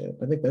stewardship.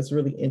 I think that's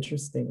really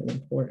interesting and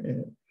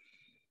important.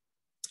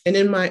 And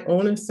in my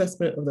own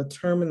assessment of the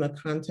term in the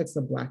context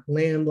of Black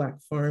land, Black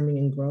farming,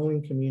 and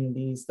growing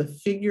communities, the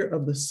figure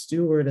of the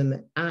steward and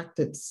the act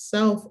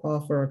itself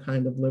offer a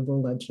kind of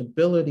liberal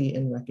legibility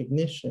and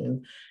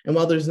recognition. And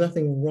while there's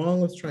nothing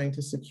wrong with trying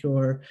to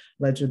secure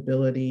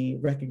legibility,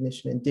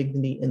 recognition, and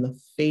dignity in the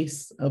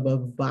face of a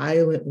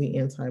violently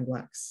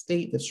anti-Black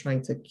state that's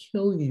trying to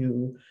kill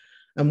you,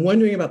 I'm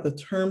wondering about the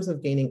terms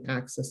of gaining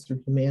access to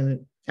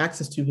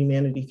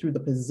humanity through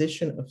the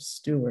position of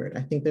steward.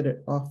 I think that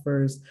it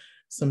offers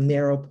some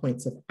narrow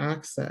points of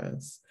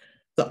access.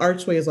 The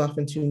archway is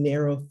often too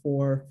narrow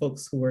for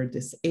folks who are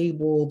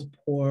disabled,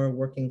 poor,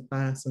 working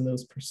class, and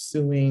those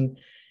pursuing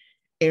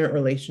errant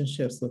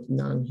relationships with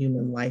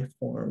non-human life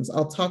forms.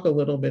 I'll talk a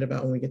little bit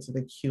about when we get to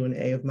the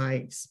Q&A of my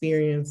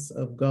experience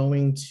of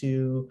going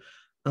to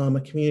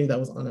a community that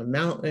was on a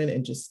mountain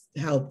and just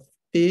how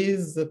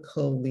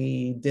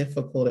physically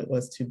difficult it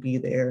was to be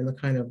there and the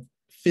kind of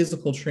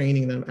physical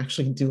training that I'm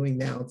actually doing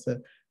now to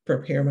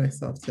prepare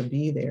myself to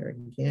be there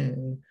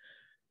again.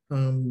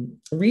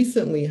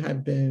 recently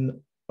have been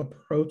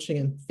approaching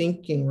and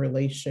thinking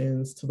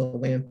relations to the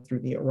land through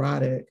the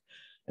erotic.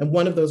 And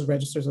one of those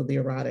registers of the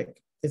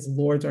erotic is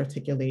Lord's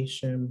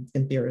articulation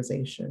and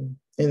theorization.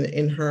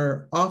 In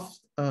her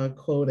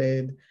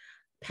oft-quoted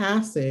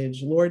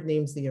passage, Lord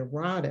names the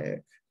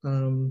erotic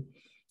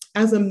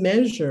as a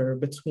measure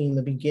between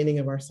the beginning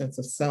of our sense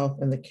of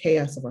self and the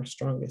chaos of our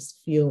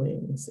strongest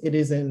feelings. It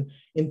is an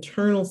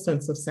internal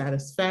sense of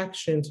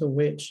satisfaction to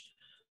which,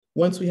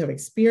 once we have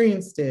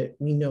experienced it,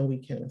 we know we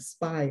can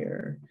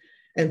aspire.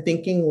 And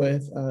thinking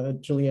with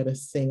Julietta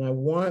Singh, I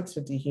want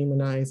to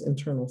dehumanize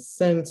internal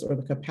sense or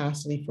the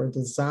capacity for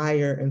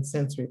desire and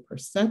sensory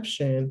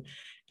perception,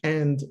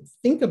 and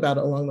think about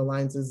it along the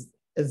lines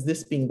as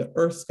this being the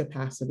Earth's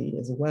capacity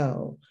as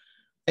well.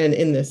 And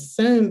in this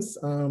sense,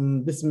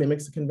 this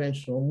mimics a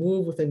conventional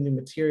move within new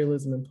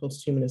materialism and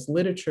post-humanist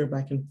literature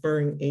by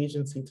conferring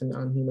agency to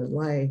non-human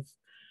life.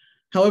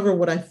 However,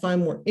 what I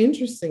find more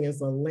interesting is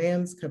the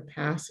land's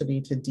capacity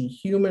to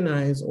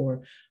dehumanize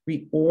or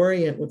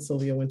reorient what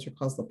Sylvia Wynter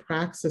calls the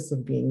praxis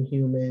of being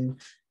human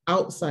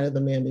outside of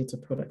the mandates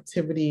of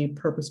productivity,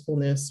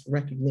 purposefulness,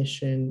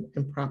 recognition,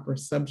 and proper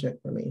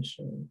subject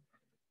formation.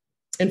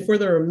 And for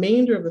the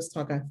remainder of this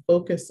talk, I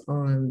focus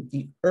on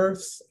the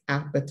Earth's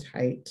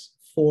appetite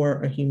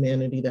for a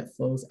humanity that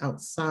flows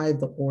outside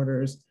the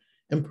orders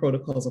and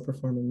protocols of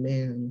performing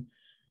man.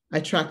 I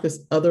track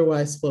this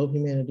otherwise flow of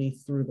humanity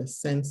through the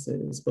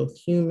senses, both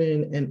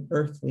human and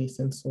earthly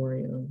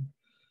sensorium.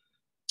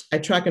 I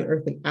track an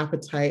earthly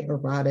appetite,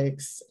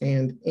 erotics,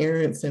 and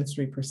errant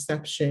sensory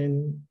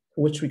perception,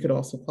 which we could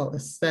also call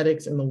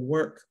aesthetics, in the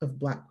work of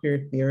Black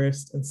queer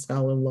theorist and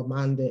scholar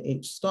Lamanda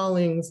H.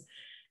 Stallings,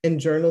 and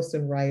journalist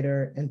and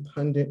writer and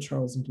pundit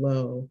Charles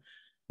Blow.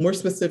 More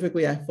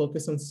specifically, I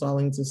focus on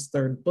Stallings'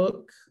 third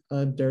book,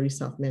 Dirty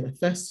South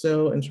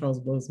Manifesto, and Charles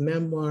Blow's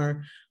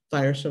memoir,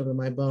 Fire Showed in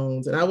My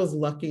Bones. And I was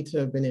lucky to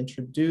have been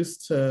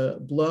introduced to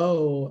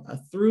Blow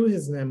through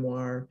his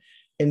memoir,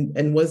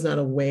 and was not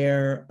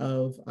aware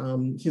of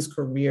his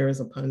career as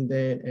a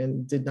pundit,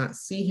 and did not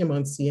see him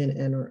on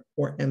CNN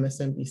or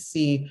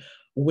MSNBC,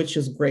 which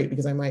is great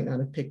because I might not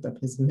have picked up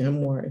his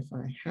memoir if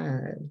I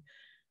had.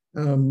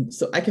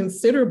 So I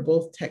consider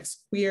both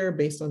texts queer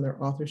based on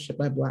their authorship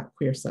by Black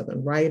queer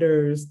Southern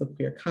writers, the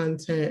queer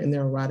content, and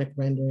their erotic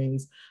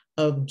renderings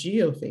of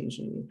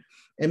geophagy.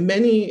 And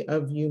many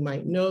of you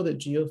might know that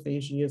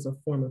geophagy is a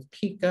form of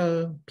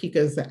pica. Pica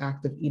is the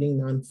act of eating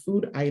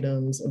non-food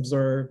items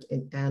observed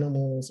in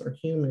animals or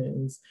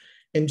humans.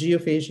 And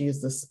geophagy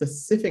is the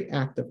specific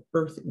act of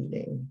earth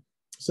eating.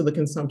 So the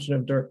consumption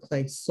of dirt,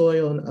 clay,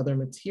 soil, and other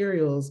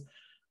materials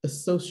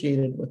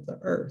associated with the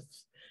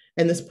earth.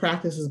 And this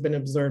practice has been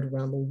observed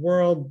around the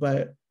world,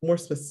 but more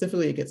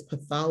specifically, it gets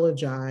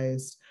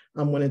pathologized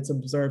when it's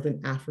observed in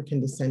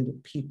African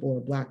descended people or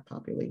Black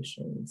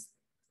populations.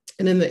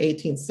 And in the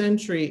 18th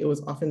century, it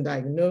was often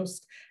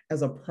diagnosed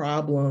as a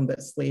problem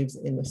that slaves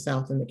in the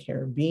South and the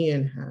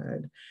Caribbean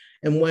had.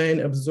 And when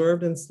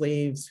observed in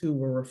slaves who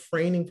were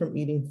refraining from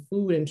eating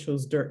food and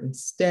chose dirt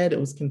instead, it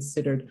was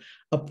considered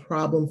a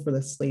problem for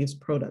the slaves'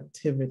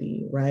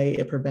 productivity, right?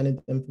 It prevented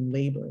them from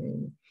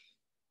laboring.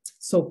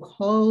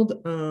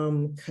 So-called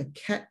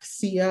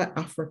cachexia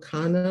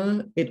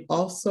africana, it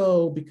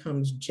also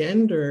becomes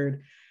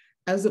gendered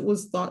as it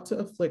was thought to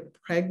afflict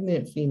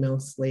pregnant female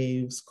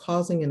slaves,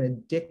 causing an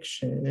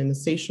addiction, an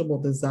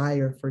insatiable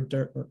desire for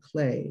dirt or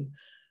clay.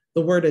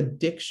 The word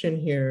addiction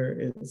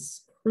here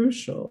is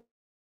crucial.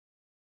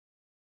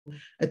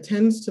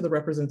 Attends to the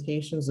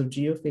representations of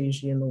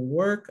geophagy in the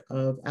work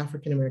of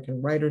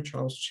African-American writer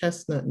Charles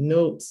Chestnut,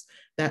 notes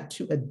that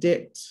to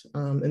addict,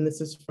 and this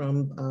is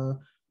from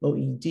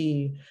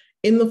OED,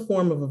 in the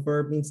form of a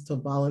verb means to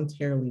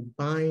voluntarily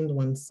bind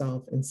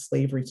oneself in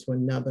slavery to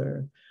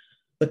another.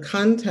 The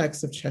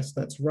context of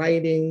Chestnut's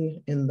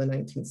writing in the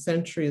 19th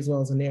century, as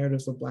well as the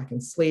narratives of Black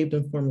enslaved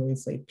and formerly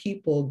enslaved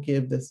people,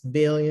 give this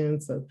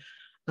valiance of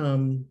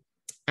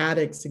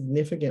added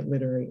significant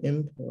literary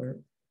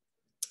import.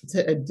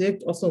 To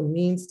addict also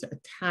means to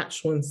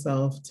attach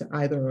oneself to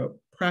either a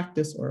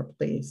practice or a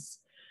place.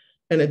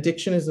 And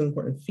addiction is an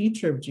important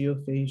feature of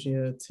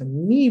geophagia to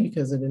me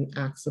because it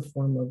enacts a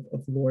form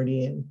of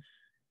Lordian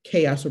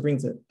chaos, or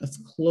brings us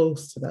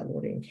close to that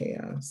Lordian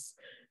chaos.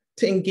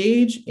 To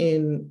engage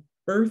in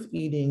earth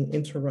eating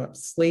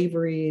interrupts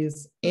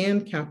slavery's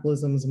and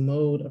capitalism's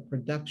mode of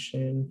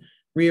production,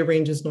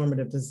 rearranges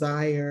normative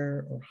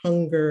desire or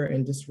hunger,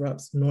 and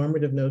disrupts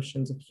normative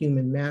notions of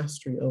human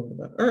mastery over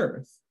the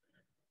earth.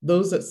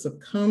 Those that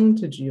succumb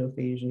to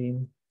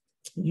geophagy,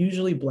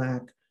 usually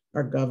Black,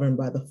 are governed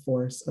by the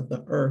force of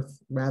the earth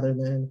rather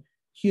than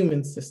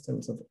human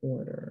systems of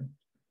order.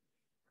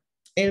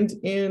 And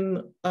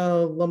in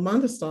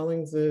Lamanda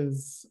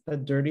Stallings' A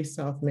Dirty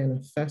South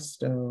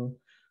Manifesto,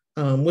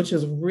 which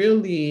is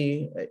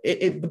really,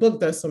 the book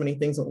does so many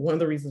things, but one of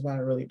the reasons why I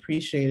really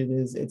appreciate it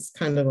is it's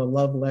kind of a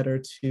love letter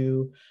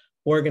to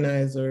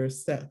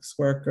organizers, sex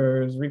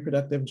workers,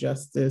 reproductive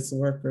justice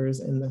workers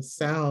in the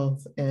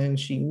South. And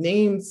she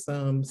named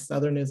some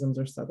Southernisms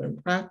or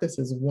Southern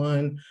practices.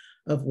 One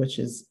of which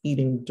is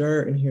eating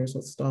dirt. And here's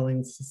what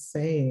Stallings is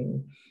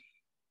saying.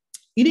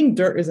 Eating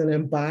dirt is an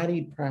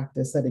embodied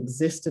practice that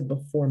existed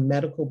before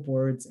medical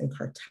boards and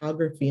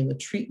cartography and the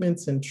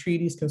treatments and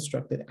treaties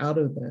constructed out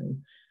of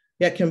them.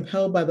 Yet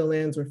compelled by the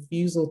land's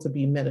refusal to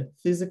be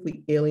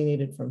metaphysically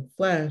alienated from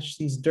flesh,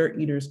 these dirt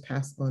eaters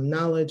pass on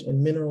knowledge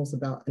and minerals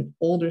about an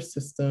older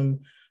system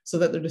so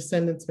that their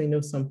descendants may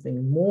know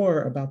something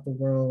more about the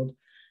world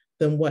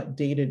than what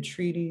dated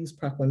treaties,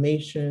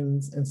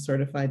 proclamations, and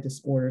certified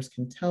disorders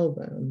can tell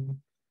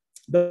them.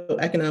 Though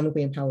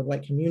economically empowered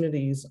white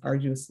communities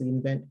arduously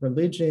invent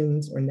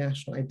religions or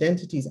national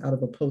identities out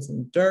of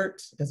opposing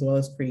dirt, as well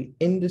as create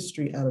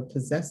industry out of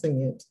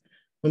possessing it,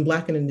 when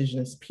Black and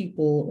Indigenous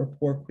people or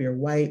poor queer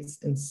whites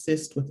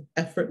insist with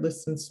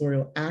effortless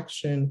sensorial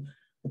action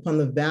upon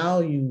the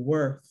value,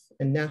 worth,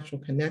 and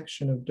natural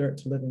connection of dirt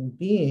to living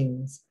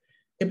beings,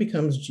 it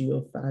becomes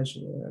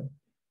geophagia,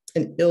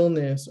 an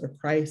illness or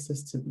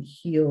crisis to be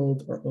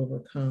healed or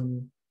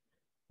overcome.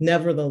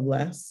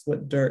 Nevertheless,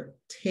 what dirt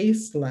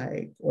tastes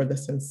like, or the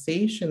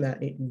sensation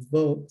that it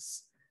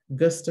evokes,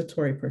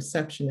 gustatory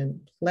perception and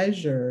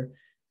pleasure,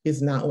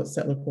 is not what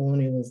settler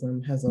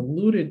colonialism has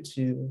alluded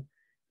to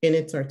in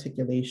its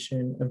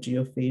articulation of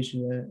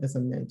geophagia as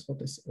a mental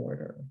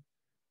disorder.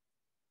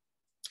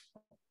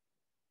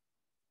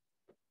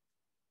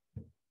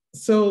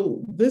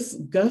 So this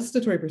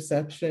gustatory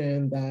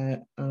perception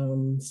that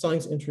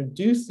Stallings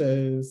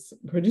introduces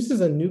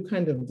produces a new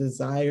kind of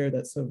desire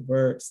that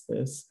subverts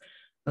this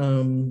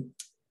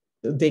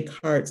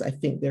Descartes' I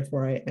think,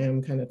 therefore I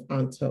am kind of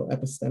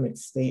onto-epistemic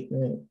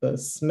statement. The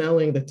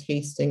smelling, the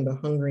tasting, the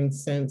hungering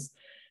sense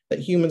that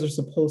humans are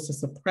supposed to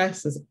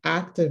suppress is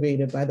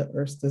activated by the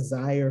earth's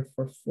desire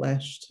for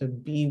flesh to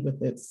be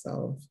with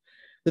itself.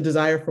 The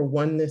desire for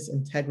oneness,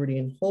 integrity,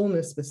 and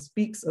wholeness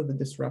bespeaks of the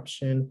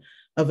disruption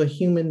of a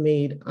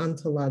human-made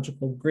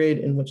ontological grid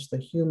in which the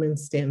human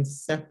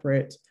stands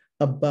separate,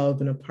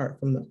 above and apart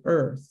from the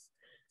earth.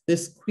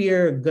 This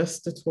queer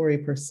gustatory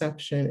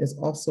perception is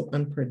also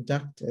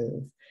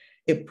unproductive.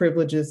 It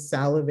privileges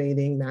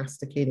salivating,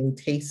 masticating,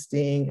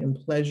 tasting, and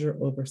pleasure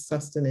over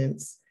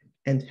sustenance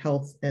and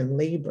health and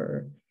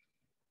labor.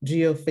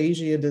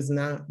 Geophagia does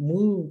not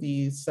move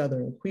these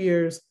Southern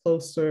queers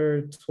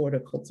closer toward a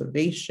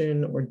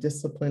cultivation or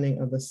disciplining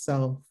of the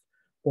self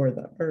or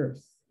the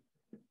earth.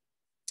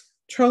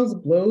 Charles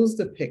Blow's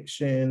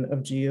depiction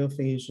of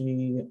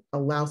geophagy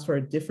allows for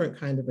a different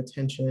kind of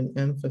attention and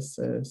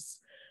emphasis.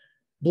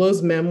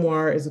 Blow's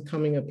memoir is a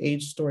coming of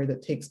age story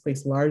that takes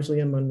place largely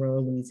in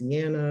Monroe,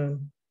 Louisiana.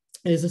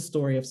 It is a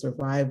story of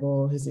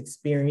survival, his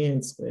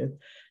experience with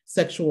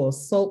sexual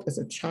assault as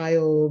a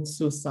child,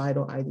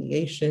 suicidal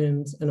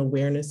ideations, and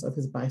awareness of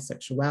his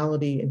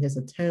bisexuality, and his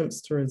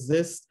attempts to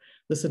resist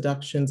the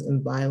seductions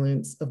and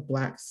violence of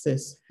Black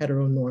cis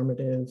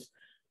heteronormative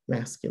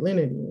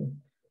masculinity.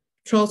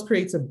 Charles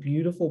creates a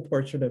beautiful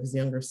portrait of his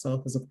younger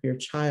self as a queer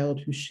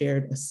child who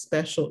shared a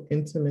special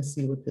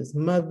intimacy with his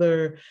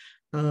mother,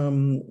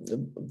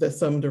 that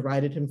some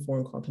derided him for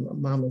and called him a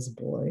mama's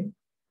boy.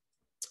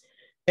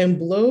 And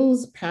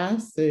Blow's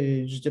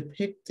passage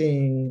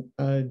depicting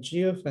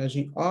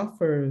geophagy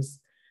offers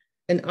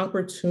an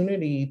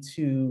opportunity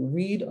to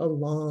read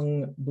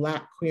along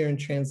Black, queer, and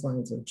trans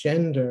lines of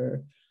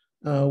gender.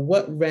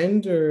 What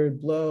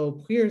rendered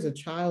Blow queer as a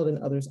child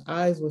in others'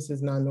 eyes was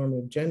his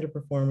non-normative gender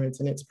performance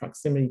and its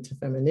proximity to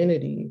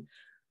femininity.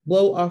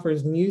 Blow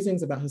offers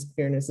musings about his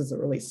queerness as it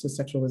relates to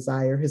sexual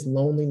desire, his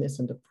loneliness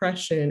and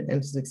depression,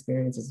 and his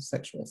experiences of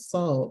sexual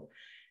assault.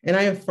 And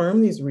I affirm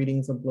these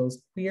readings of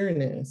Blow's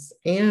queerness,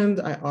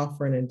 and I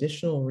offer an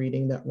additional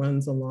reading that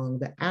runs along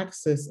the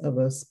axis of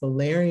a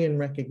Spillerian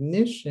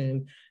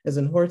recognition as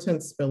in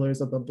Hortense Spiller's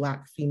of the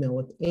Black female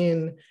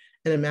within,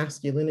 and a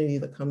masculinity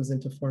that comes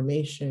into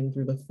formation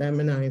through the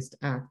feminized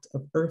act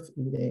of earth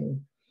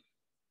eating.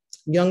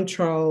 Young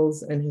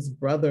Charles and his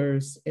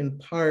brothers, in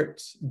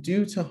part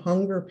due to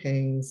hunger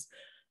pangs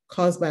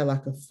caused by a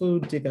lack of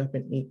food, dig up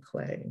and eat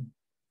clay.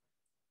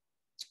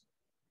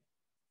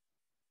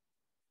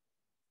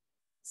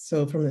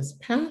 So from this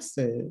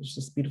passage,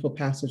 this beautiful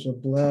passage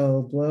of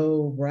Blow,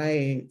 Blow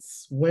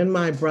writes, "When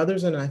my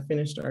brothers and I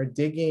finished our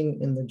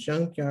digging in the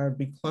junkyard,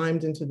 we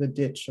climbed into the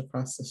ditch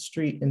across the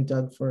street and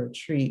dug for a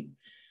treat.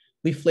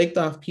 We flaked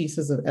off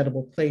pieces of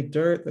edible clay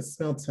dirt that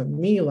smelled to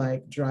me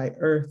like dry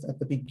earth at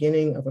the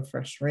beginning of a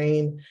fresh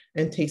rain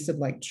and tasted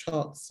like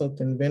chalk soaked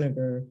in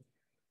vinegar.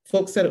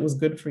 Folks said it was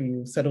good for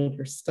you, settled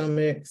your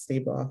stomach,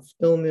 staved off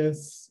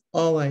illness.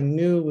 All I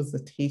knew was the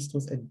taste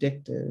was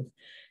addictive.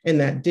 And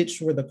that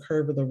ditch where the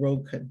curve of the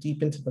road cut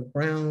deep into the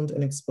ground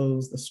and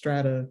exposed the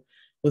strata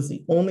was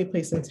the only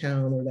place in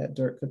town where that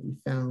dirt could be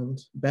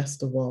found.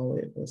 Best of all,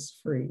 it was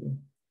free."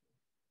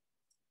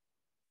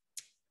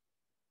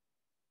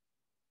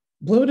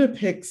 Blow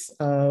depicts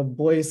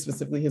boys,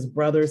 specifically his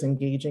brothers,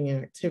 engaging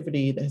in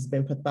activity that has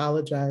been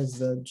pathologized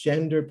as a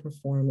gender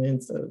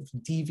performance of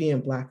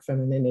deviant Black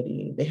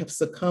femininity. They have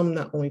succumbed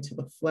not only to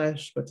the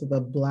flesh, but to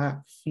the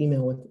Black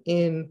female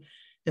within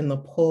and the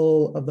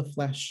pull of the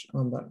flesh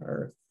on the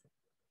earth.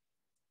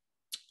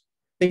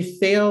 They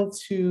fail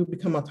to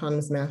become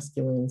autonomous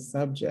masculine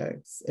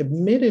subjects.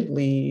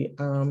 Admittedly,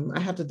 I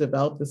have to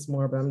develop this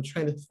more, but I'm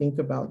trying to think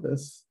about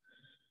this.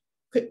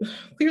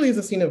 Clearly, it's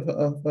a scene of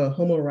a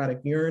homoerotic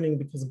yearning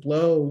because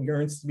Blow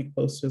yearns to be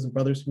close to his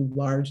brothers who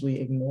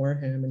largely ignore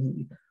him, and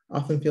he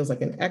often feels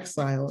like an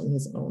exile in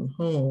his own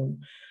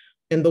home.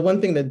 And the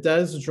one thing that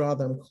does draw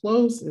them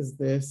close is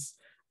this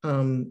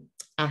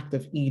act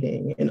of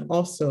eating, and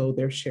also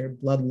their shared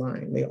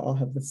bloodline. They all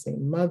have the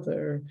same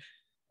mother.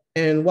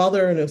 And while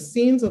there are no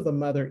scenes of the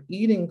mother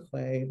eating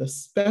clay, the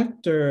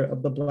specter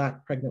of the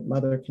Black pregnant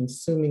mother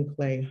consuming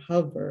clay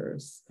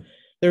hovers.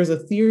 There's a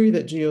theory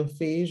that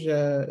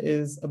geophagia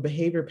is a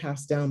behavior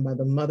passed down by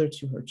the mother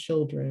to her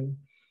children.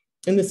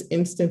 In this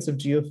instance of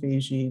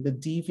geophagy, the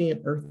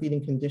deviant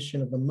earth-eating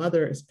condition of the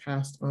mother is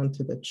passed on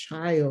to the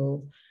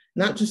child,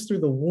 not just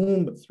through the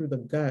womb, but through the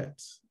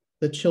gut.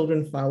 The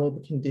children follow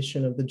the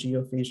condition of the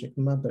geophagic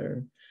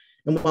mother.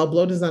 And while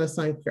Blow does not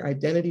assign queer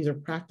identities or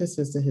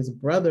practices to his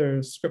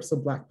brothers, scripts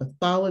of Black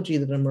pathology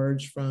that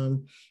emerge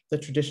from the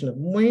tradition of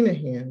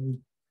Moynihan,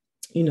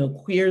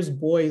 queers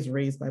boys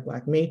raised by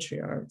Black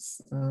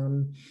matriarchs.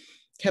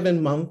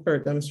 Kevin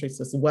Mumford demonstrates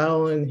this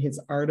well in his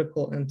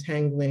article,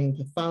 Untangling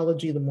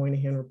Pathology, the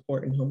Moynihan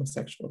Report and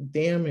Homosexual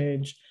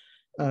Damage,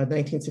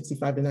 1965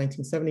 to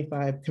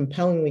 1975,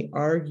 compellingly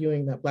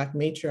arguing that Black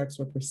matriarchs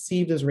were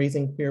perceived as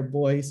raising queer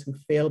boys who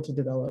failed to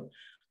develop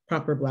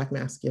proper Black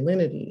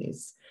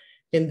masculinities.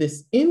 In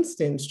this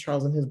instance,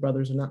 Charles and his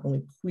brothers are not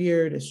only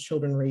queered as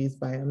children raised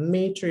by a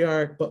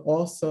matriarch, but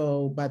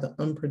also by the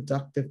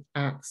unproductive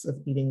acts of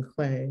eating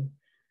clay.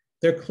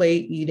 Their clay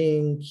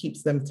eating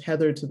keeps them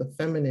tethered to the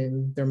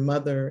feminine, their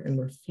mother, and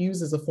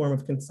refuses a form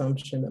of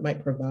consumption that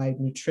might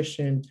provide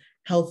nutrition,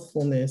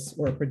 healthfulness,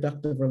 or a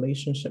productive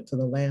relationship to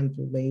the land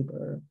through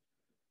labor.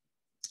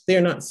 They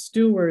are not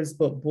stewards,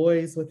 but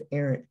boys with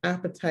errant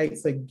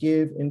appetites that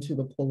give into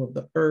the pull of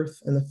the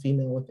earth and the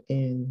female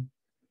within.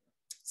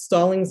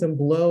 Stallings and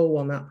Blow,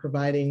 while not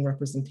providing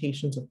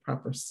representations of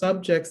proper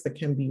subjects that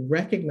can be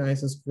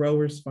recognized as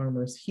growers,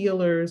 farmers,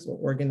 healers, or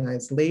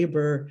organized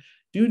labor,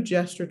 do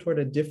gesture toward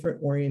a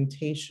different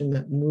orientation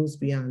that moves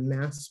beyond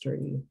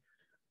mastery.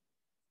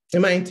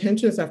 And my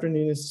intention this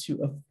afternoon is to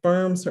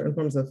affirm certain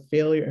forms of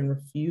failure and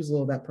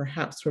refusal that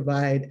perhaps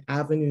provide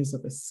avenues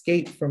of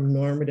escape from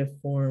normative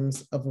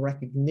forms of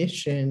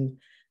recognition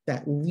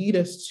that lead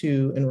us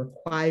to and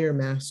require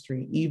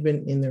mastery,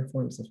 even in their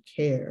forms of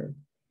care.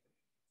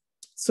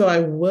 So I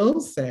will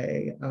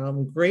say,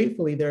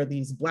 gratefully, there are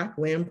these Black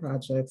land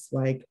projects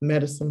like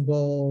Medicine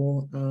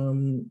Bowl,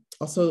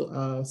 also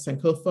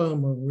Sankofa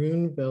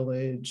Maroon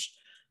Village,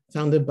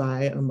 founded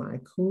by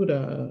Amai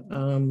Kuda,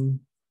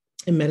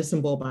 and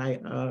Medicine Bowl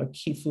by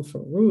Kifu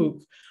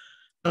Farouk,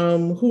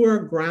 who are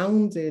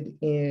grounded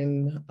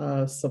in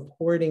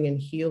supporting and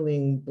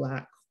healing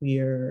Black,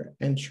 queer,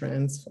 and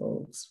trans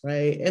folks,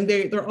 right? And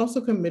they're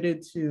also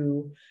committed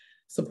to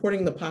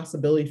supporting the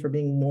possibility for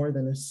being more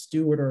than a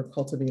steward or a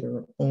cultivator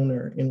or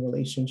owner in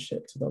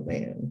relationship to the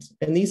land.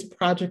 And these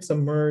projects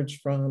emerge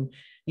from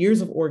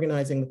years of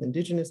organizing with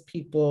Indigenous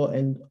people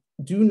and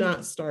do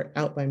not start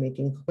out by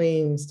making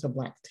claims to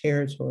Black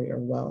territory or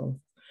wealth.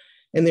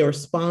 And they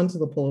respond to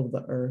the pull of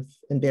the earth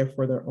and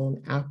therefore their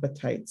own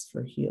appetites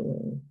for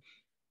healing.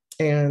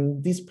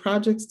 And these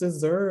projects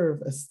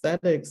deserve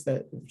aesthetics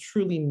that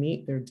truly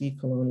meet their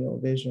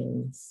decolonial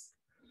visions.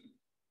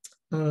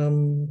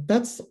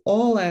 That's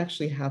all I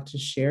actually have to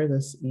share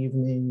this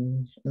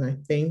evening. And I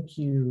thank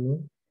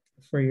you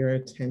for your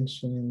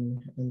attention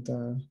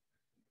and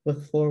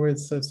look forward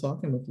to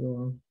talking with you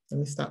all. Let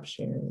me stop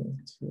sharing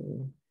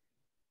too.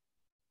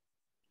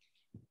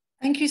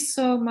 Thank you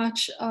so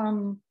much for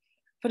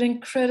an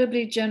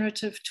incredibly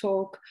generative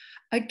talk.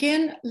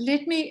 Again,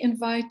 let me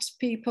invite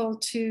people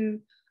to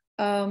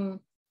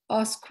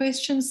ask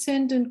questions,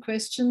 send in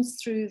questions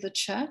through the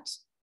chat.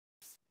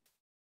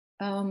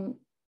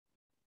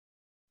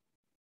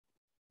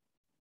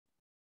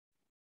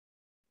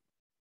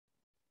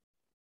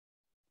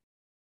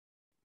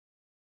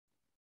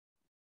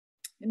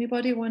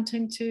 Anybody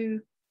wanting to?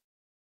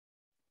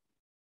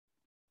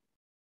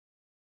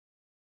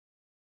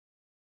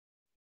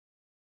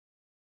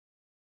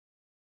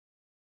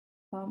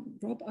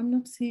 Rob, I'm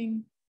not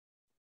seeing.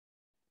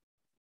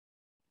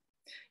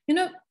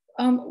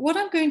 What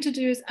I'm going to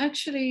do is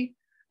actually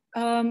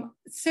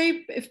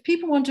say if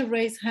people want to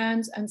raise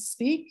hands and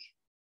speak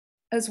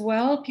as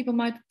well, people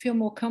might feel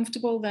more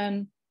comfortable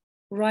than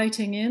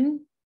writing in.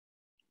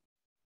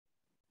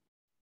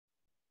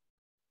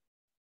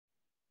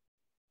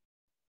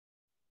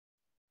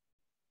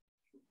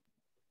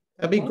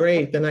 That'd be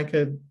great. Then I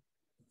could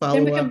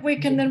follow up. We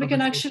can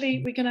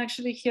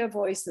actually hear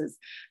voices.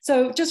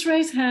 So just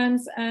raise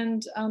hands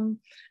and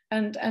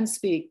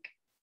speak.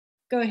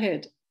 Go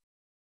ahead,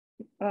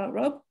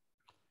 Rob.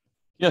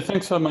 Yeah,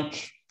 thanks so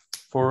much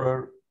for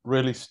a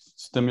really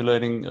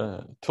stimulating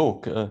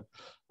talk.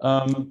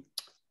 I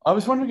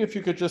was wondering if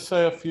you could just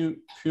say a few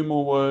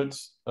more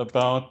words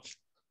about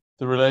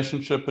the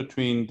relationship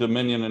between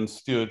dominion and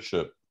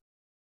stewardship.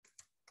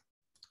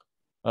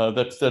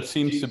 That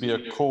seems to be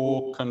a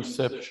core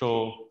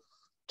conceptual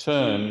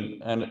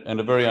turn and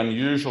a very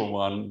unusual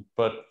one,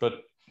 but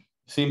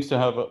seems to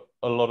have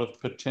a lot of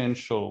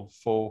potential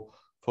for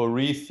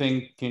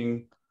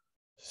rethinking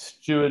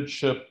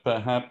stewardship,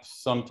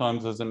 perhaps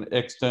sometimes as an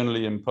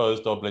externally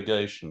imposed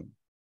obligation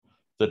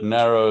that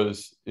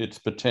narrows its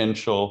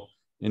potential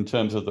in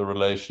terms of the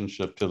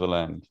relationship to the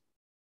land.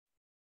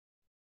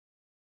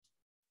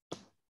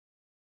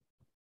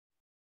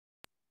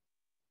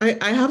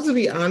 I have to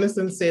be honest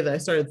and say that I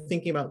started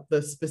thinking about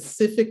the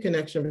specific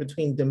connection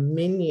between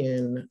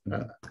dominion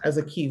as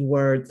a key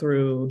word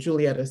through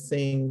Julietta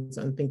Singh's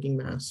Unthinking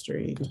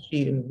Mastery.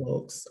 She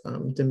invokes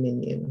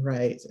dominion,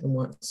 right, and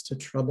wants to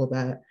trouble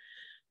that.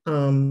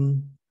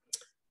 And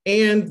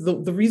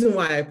the reason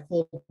why I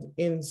pulled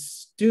in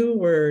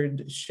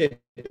stewardship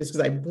is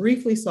because I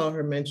briefly saw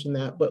her mention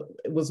that, but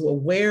was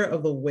aware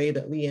of the way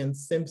that Leanne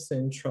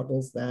Simpson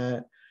troubles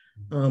that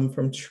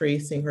from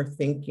tracing her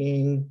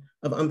thinking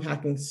of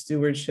unpacking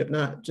stewardship,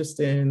 not just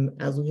in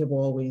as we have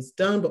always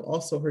done, but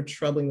also her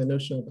troubling the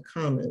notion of the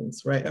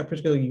commons, right? A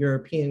particular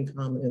European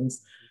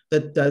commons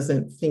that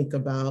doesn't think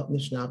about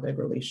Anishinaabe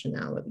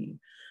relationality.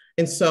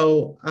 And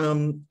so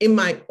in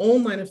my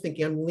own line of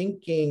thinking, I'm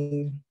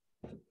linking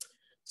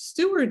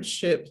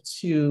stewardship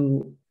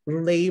to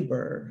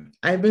labor.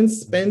 I've been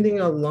spending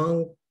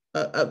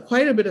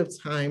quite a bit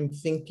of time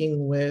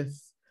thinking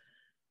with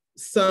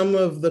some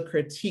of the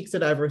critiques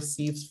that I've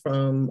received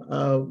from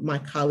my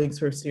colleagues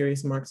who are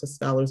serious Marxist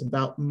scholars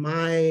about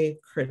my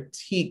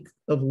critique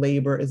of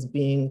labor as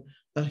being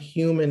a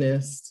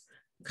humanist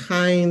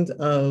kind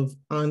of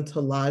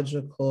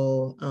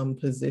ontological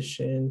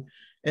position.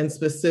 And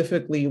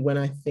specifically when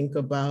I think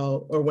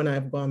about, or when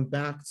I've gone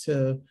back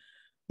to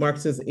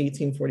Marx's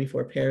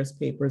 1844 Paris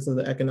papers of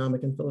the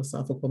economic and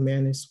philosophical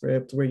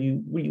manuscript, where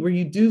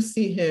you do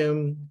see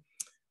him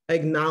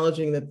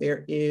acknowledging that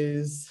there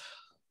is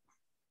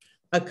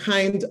a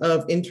kind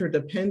of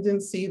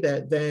interdependency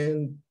that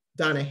then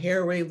Donna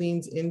Haraway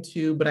leans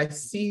into, but I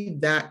see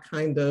that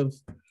kind of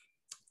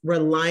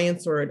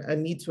reliance or a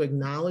need to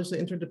acknowledge the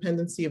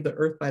interdependency of the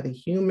earth by the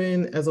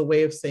human as a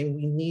way of saying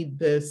we need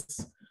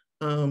this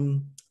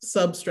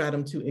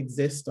substratum to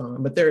exist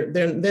on. But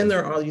then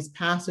there are all these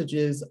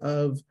passages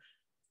of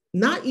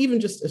not even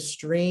just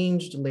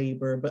estranged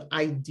labor, but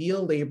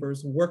ideal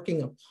laborers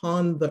working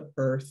upon the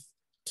earth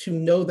to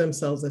know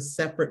themselves as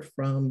separate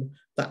from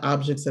the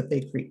objects that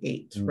they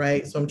create,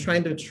 right? So I'm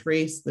trying to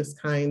trace this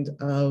kind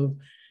of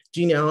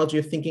genealogy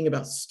of thinking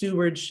about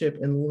stewardship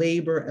and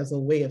labor as a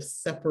way of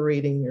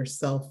separating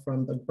yourself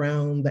from the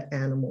ground, the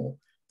animal,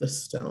 the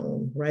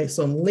stone, right?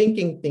 So I'm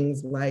linking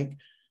things like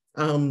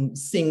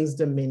Singh's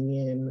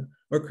dominion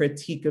or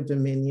critique of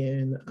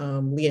dominion,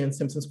 Leanne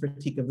Simpson's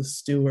critique of the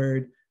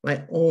steward,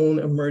 my own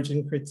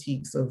emerging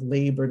critiques of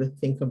labor to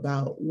think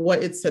about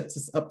what it sets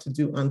us up to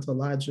do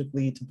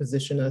ontologically to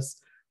position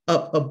us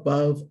up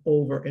above,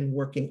 over, and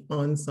working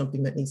on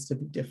something that needs to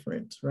be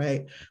different,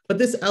 right? But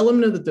this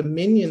element of the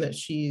dominion that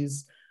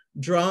she's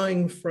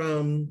drawing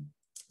from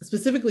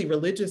specifically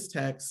religious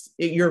texts,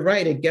 you're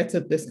right, it gets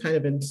at this kind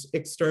of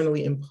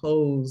externally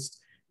imposed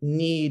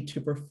need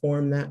to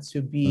perform that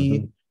to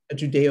be a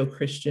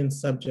Judeo-Christian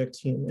subject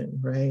human,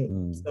 right?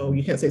 So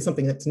you can't say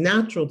something that's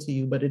natural to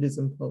you, but it is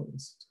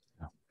imposed.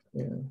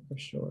 Yeah, for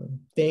sure.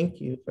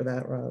 Thank you for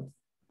that, Rob.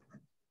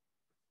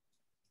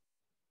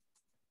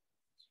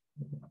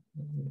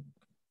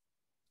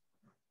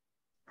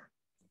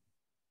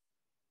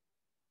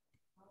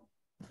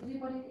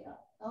 Anybody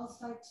else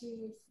like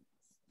to?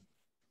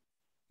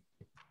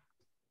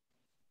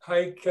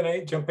 Hi, can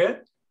I jump in?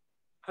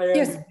 Hi,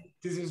 yes.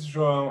 This is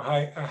João.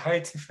 Hi,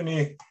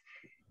 Tiffany.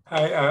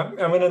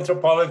 I'm an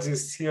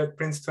anthropologist here at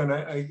Princeton.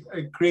 I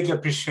greatly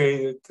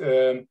appreciate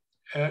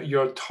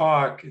your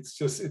talk. It's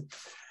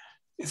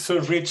so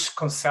rich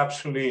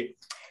conceptually.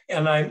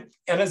 And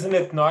as an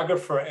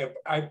ethnographer,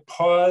 I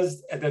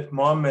paused at that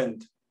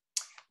moment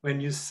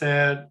when you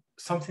said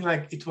something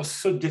like it was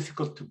so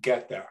difficult to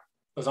get there.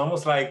 It was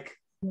almost like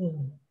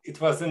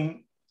it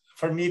wasn't,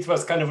 for me, it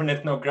was kind of an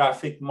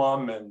ethnographic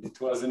moment. It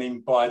was an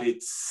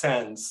embodied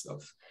sense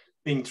of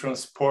being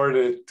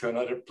transported to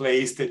another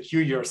place that you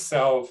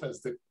yourself,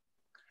 as the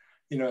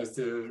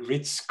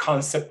rich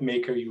concept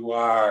maker you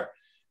are,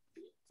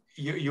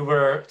 you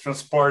were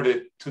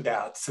transported to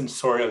that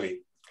sensorially.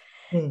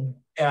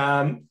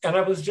 And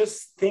I was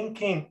just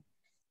thinking,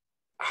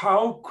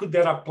 how could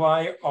that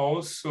apply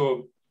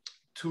also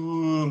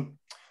to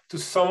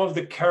some of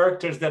the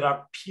characters that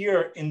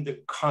appear in the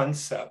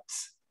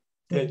concepts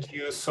that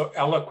you so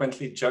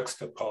eloquently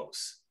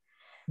juxtapose?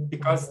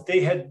 Because they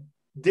had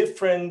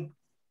different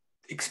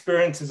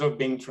experiences of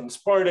being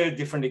transported,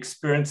 different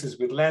experiences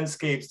with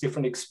landscapes,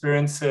 different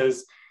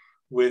experiences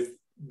with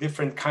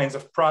different kinds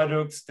of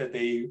products that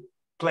they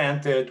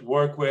planted,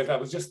 work with. I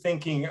was just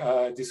thinking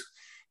this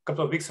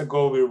couple of weeks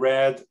ago, we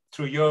read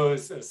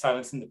Trouillot's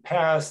Silence in the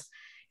Past,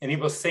 and he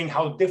was saying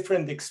how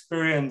different the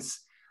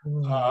experience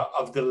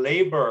of the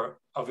labor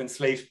of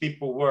enslaved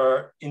people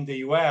were in the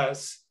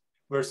US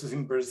versus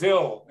in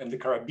Brazil and the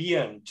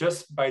Caribbean,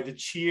 just by the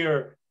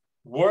sheer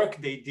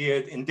work they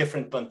did in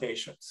different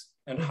plantations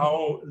and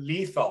how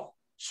lethal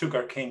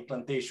sugarcane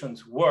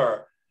plantations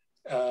were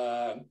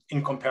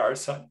in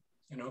comparison,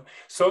 you know.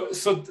 So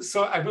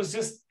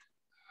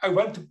I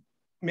want to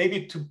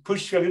maybe to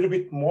push you a little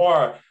bit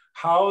more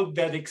how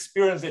that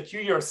experience that you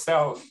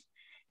yourself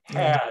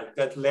had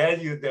that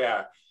led you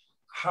there,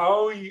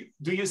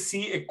 do you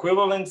see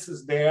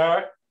equivalences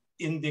there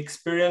in the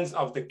experience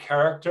of the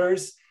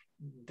characters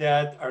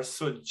that are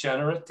so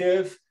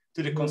generative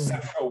to the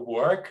conceptual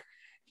work?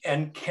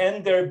 And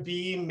can there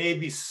be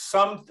maybe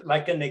some,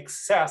 like an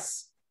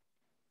excess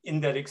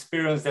in that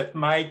experience that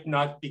might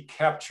not be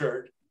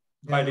captured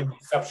by the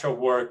conceptual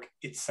work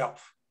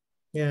itself?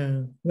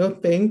 Yeah, no,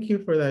 thank you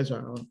for that,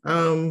 John.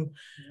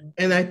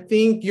 And I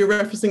think you're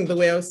referencing the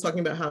way I was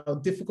talking about how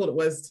difficult it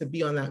was to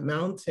be on that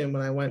mountain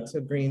when I went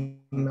to Green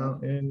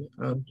Mountain,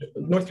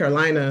 North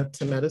Carolina,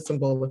 to Medicine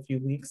Bowl a few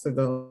weeks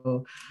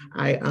ago.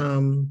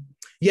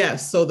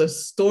 So the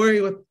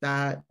story with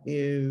that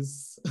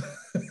is,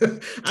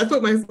 I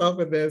put myself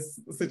in this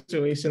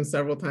situation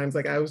several times.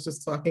 Like I was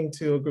just talking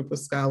to a group of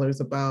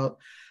scholars about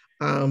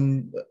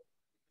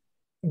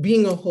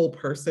being a whole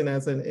person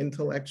as an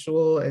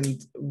intellectual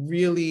and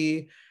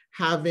really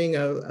having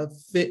a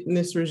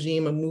fitness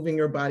regime, a moving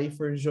your body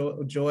for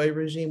joy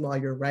regime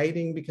while you're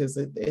writing, because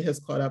it has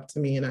caught up to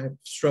me and I've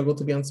struggled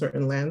to be on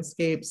certain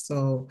landscapes.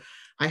 So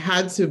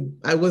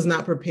I was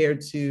not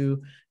prepared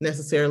to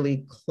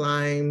necessarily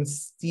climb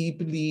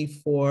steeply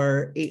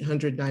for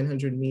 800,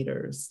 900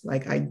 meters.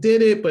 Like I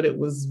did it, but it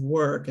was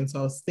work. And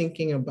so I was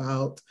thinking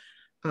about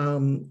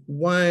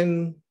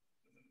one,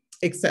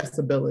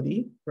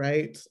 accessibility,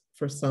 right?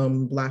 For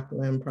some Black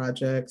land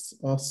projects,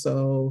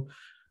 also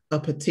a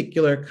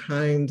particular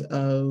kind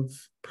of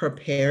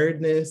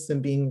preparedness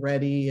and being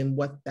ready and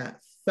what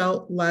that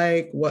felt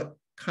like, what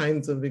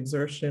kinds of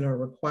exertion are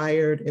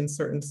required in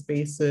certain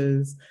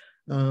spaces,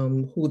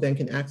 who then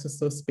can access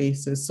those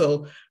spaces.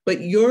 So,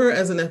 but you're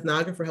as an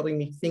ethnographer helping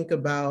me think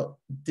about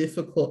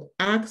difficult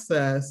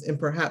access and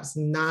perhaps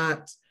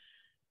not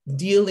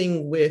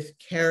dealing with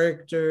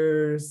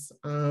characters,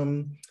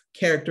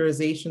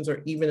 characterizations,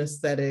 or even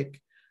aesthetic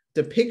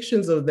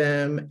depictions of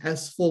them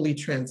as fully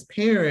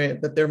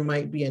transparent, that there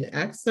might be an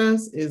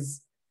excess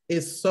is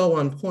so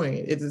on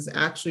point. It is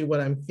actually what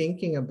I'm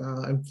thinking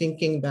about. I'm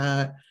thinking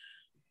that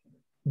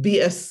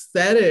the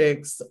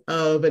aesthetics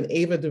of an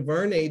Ava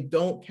DuVernay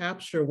don't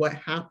capture what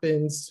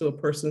happens to a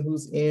person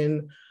who's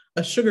in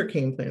a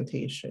sugarcane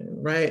plantation,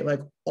 right?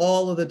 Like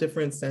all of the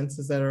different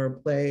senses that are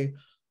at play,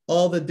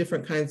 all the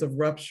different kinds of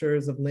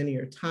ruptures of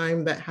linear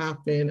time that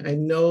happen. I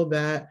know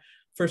that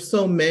for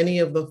so many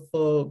of the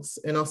folks,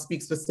 and I'll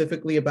speak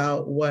specifically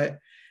about what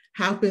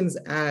happens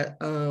at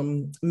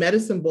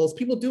Medicine Bowls,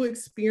 people do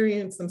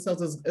experience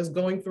themselves as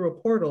going through a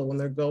portal when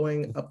they're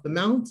going up the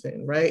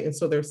mountain, right? And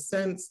so their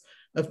sense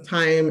of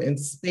time and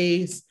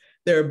space,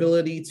 their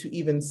ability to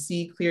even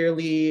see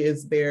clearly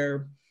is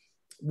there.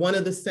 One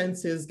of the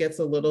senses gets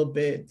a little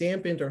bit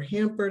dampened or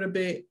hampered a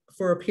bit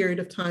for a period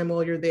of time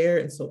while you're there.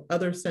 And so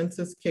other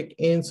senses kick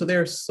in. So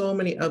there are so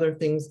many other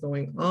things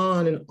going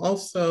on. And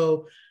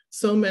also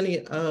so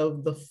many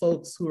of the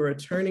folks who are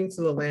returning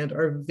to the land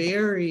are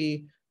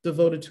very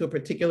devoted to a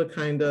particular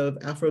kind of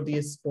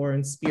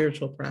Afro-diasporan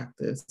spiritual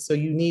practice. So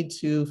you need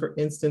to, for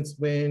instance,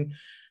 when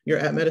you're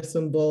at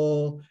Medicine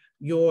Bowl,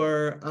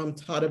 you're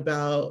taught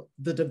about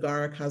the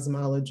Dagara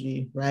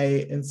cosmology,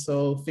 right? And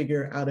so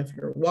figure out if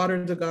you're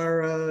water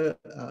Dagara,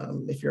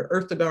 if you're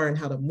earth Dagara, and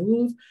how to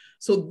move.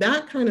 So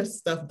that kind of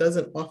stuff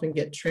doesn't often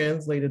get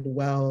translated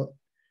well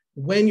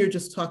when you're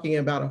just talking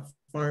about a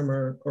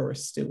farmer or a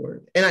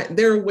steward. And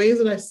there are ways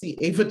that I see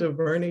Ava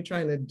DuVernay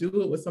trying to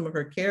do it with some of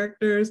her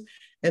characters,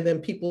 and then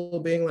people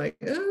being like,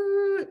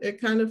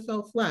 it kind of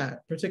fell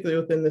flat, particularly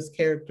within this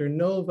character,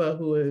 Nova,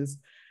 who is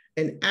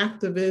an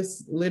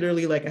activist,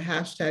 literally like a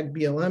hashtag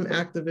BLM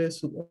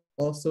activist who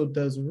also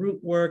does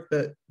root work,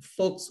 that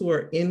folks who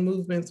are in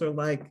movements are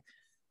like,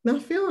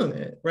 not feeling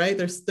it, right?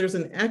 There's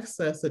an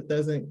excess that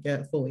doesn't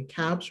get fully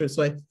captured.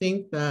 So I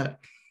think that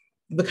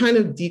the kind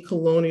of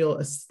decolonial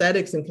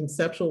aesthetics and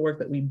conceptual work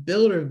that we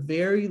build are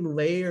very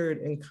layered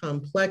and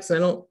complex. I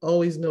don't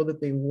always know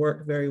that they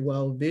work very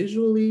well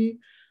visually.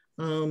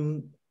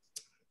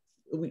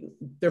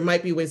 There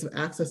might be ways of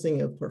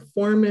accessing a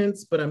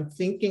performance, but I'm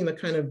thinking the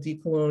kind of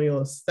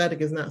decolonial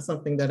aesthetic is not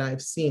something that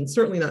I've seen,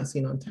 certainly not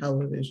seen on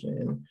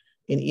television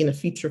in a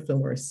feature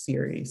film or a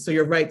series. So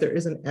you're right, there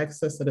is an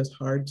excess that is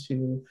hard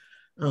to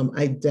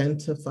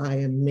identify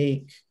and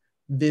make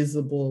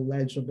visible,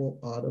 legible,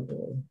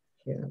 audible.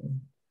 Yeah.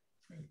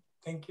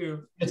 Thank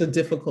you. There's a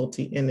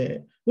difficulty in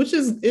it, which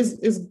is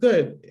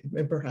good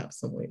in perhaps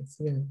some ways,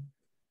 yeah.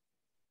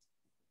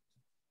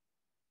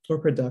 Or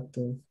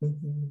productive.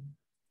 Mm-hmm.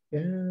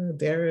 Yeah,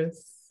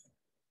 Darius.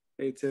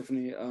 Hey,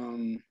 Tiffany.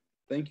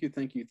 Thank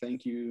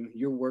you.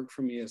 Your work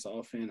for me is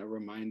often a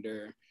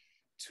reminder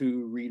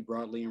to read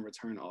broadly and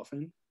return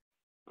often.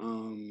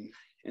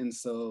 And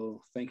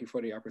so thank you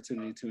for the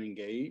opportunity to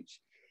engage.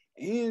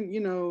 And,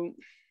 you know,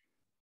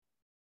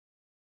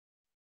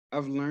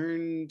 I've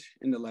learned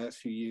in the last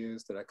few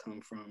years that I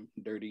come from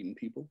dirt-eating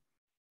people.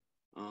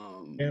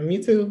 Yeah,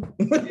 me too.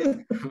 Yeah.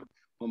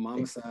 My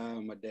mama's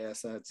side, my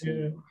dad's side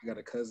too. Yeah. I got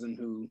a cousin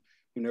who,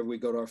 whenever we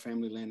go to our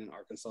family land in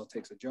Arkansas,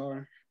 takes a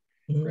jar,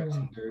 grabs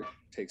some dirt,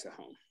 takes it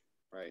home,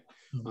 right?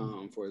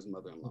 For his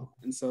mother-in-law.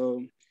 And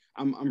so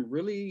I'm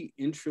really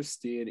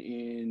interested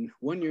in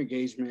your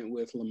engagement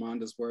with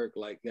Lamonda's work,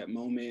 like that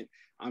moment.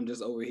 I'm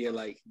just over here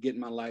like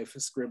getting my life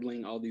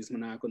scribbling all these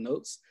maniacal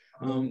notes.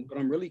 But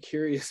I'm really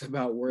curious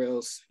about where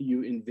else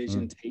you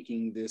envision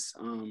taking this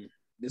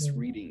this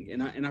reading,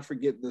 and I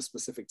forget the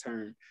specific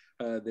term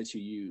that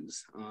you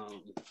use.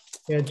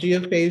 Yeah,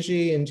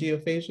 geophagy and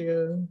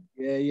geophagia.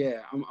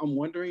 Yeah. I'm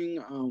wondering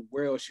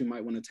where else you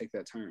might want to take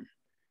that term.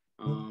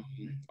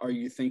 Are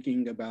you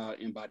thinking about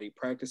embodied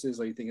practices?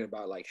 Are you thinking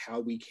about like how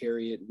we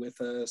carry it with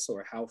us,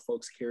 or how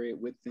folks carry it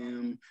with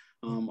them?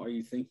 Are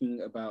you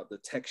thinking about the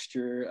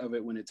texture of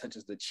it when it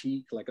touches the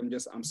cheek? Like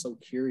I'm so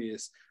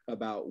curious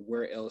about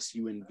where else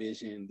you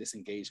envision this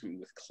engagement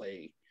with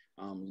clay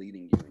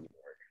leading you in your work.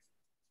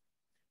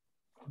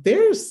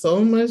 There's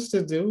so much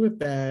to do with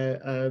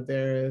that. I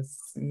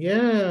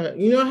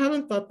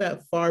haven't thought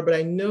that far, but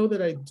I know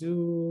that I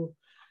do.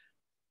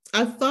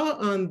 I thought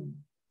on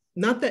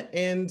not the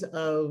end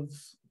of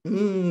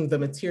the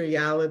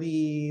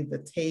materiality, the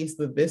taste,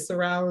 the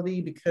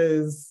viscerality,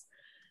 because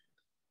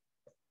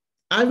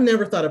I've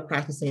never thought of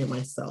practicing it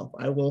myself.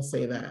 I will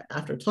say that.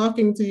 After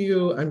talking to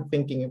you, I'm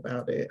thinking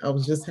about it. I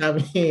was just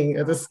having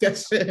a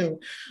discussion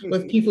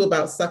with people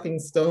about sucking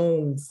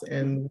stones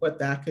and what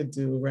that could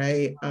do,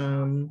 right?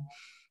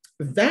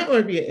 That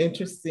would be an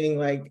interesting,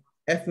 like,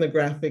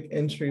 ethnographic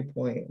entry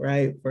point,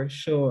 right? For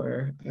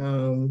sure.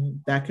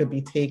 That could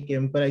be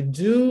taken. But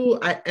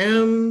I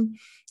am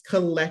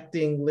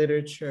collecting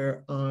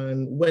literature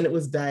on when it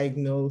was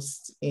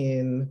diagnosed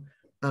in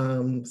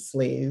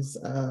slaves,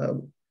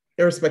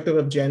 irrespective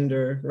of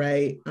gender,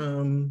 right?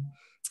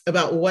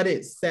 About what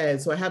it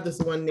said. So I have this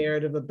one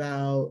narrative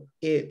about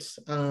it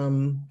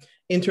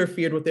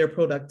interfered with their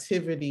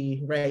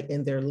productivity, right,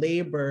 in their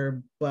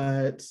labor,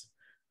 but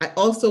I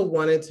also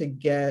wanted to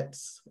get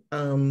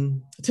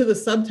to the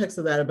subtext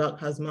of that about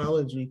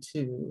cosmology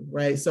too,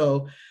 right?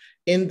 So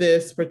in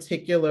this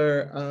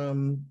particular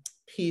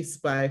piece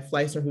by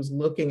Fleissner, who's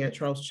looking at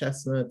Charles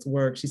Chestnut's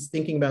work, she's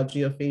thinking about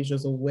geophagia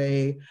as a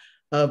way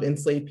of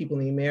enslaved people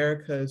in the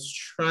Americas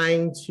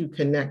trying to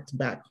connect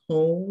back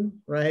home,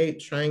 right?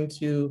 Trying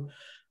to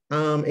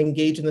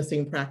engage in the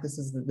same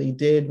practices that they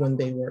did when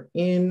they were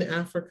in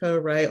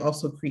Africa, right?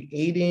 Also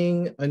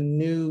creating a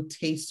new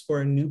taste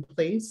for a new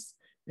place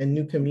and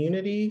new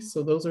community.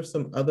 So those are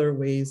some other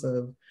ways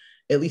of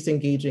at least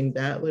engaging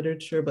that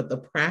literature, but the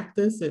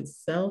practice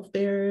itself,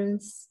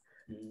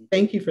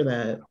 thank you for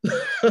that.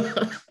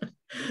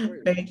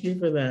 Thank you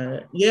for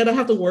that. Yeah, I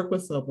have to work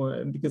with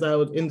someone because I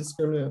would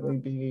indiscriminately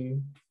be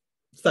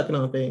sucking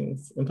on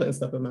things and putting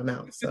stuff in my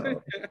mouth.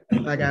 So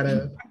I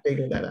gotta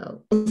figure that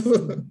out.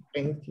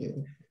 Thank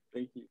you.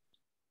 Thank you.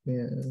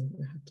 Yeah,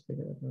 I have to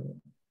figure that out.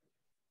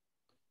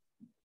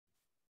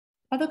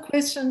 Other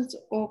questions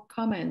or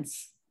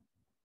comments?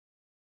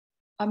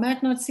 I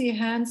might not see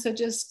hands, so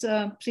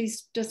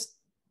please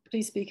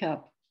speak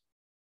up.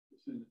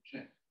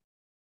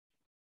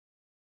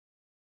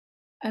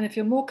 And if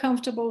you're more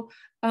comfortable,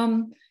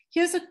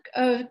 here's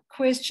a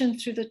question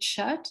through the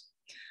chat.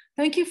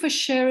 Thank you for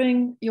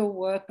sharing your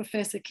work,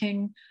 Professor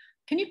King.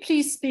 Can you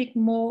please speak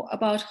more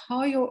about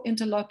how your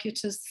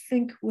interlocutors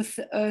think with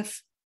the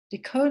earth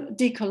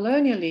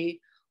decolonially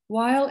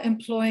while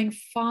employing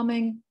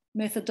farming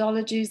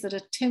methodologies that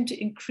attempt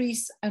to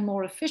increase and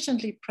more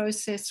efficiently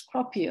process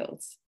crop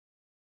yields?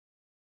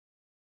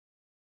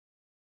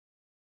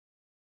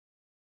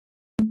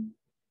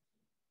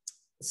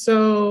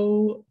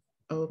 So,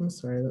 I'm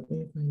sorry, let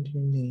me find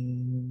your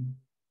name.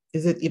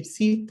 Is it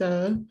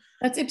Ipsita?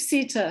 That's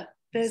Ipsita.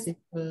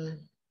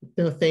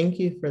 No, thank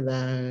you for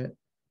that.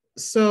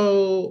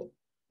 So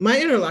my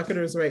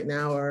interlocutors right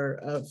now are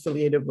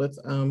affiliated with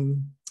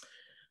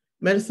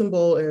Medicine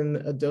Bowl and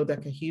a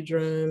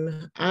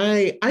dodecahedron.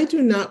 I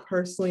do not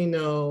personally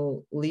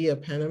know Leah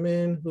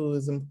Penniman, who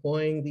is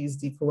employing these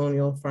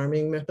decolonial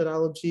farming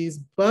methodologies,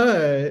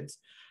 but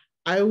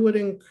I would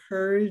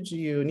encourage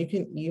you, and you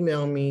can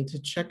email me, to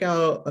check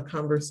out a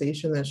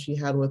conversation that she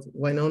had with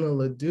Winona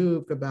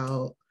LaDuke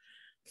about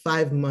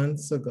 5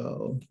 months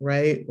ago,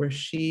 right? Where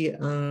she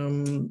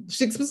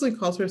explicitly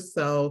calls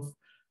herself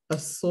a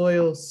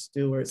soil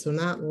steward. So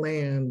not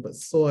land, but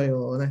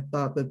soil. And I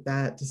thought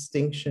that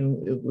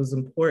distinction, it was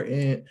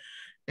important,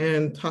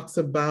 and talks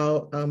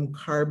about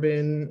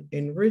carbon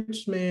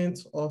enrichment,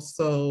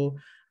 also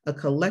a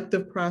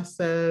collective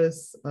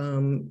process,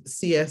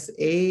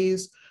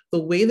 CSAs, the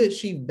way that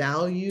she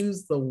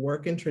values the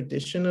work and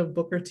tradition of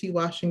Booker T.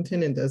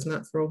 Washington and does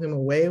not throw him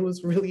away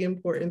was really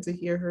important to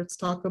hear her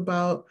talk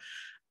about.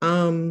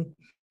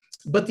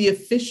 But the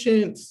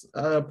efficient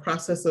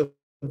process of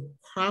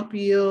crop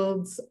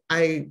yields,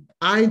 I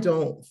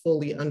don't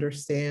fully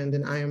understand,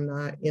 and I am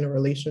not in a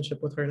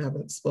relationship with her and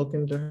haven't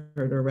spoken to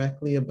her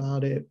directly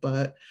about it.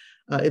 But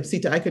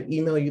Ipsita, I could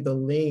email you the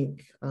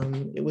link.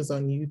 It was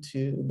on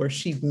YouTube where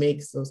she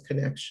makes those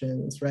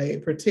connections,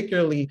 right?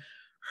 Particularly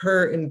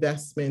her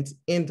investment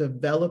in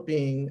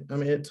developing, I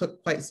mean, it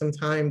took quite some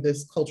time,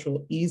 this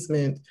cultural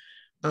easement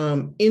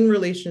in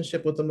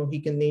relationship with the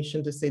Mohican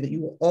Nation to say that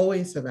you will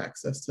always have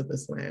access to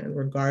this land,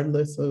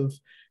 regardless of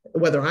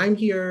whether I'm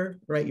here,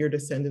 right? Your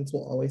descendants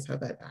will always have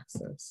that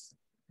access.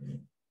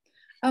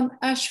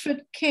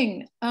 Ashford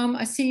King,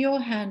 I see your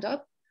hand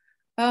up.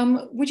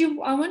 I'm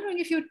wondering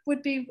if you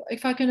would be,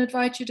 if I can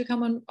invite you to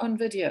come on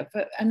video,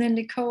 and then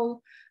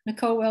Nicole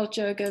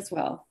Welch-Joger as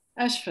well.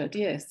 Ashford,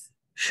 yes.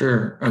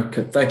 Sure,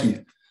 okay, thank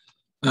you.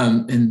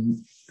 And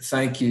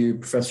thank you,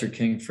 Professor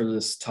King, for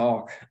this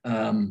talk.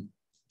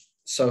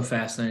 So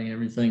fascinating,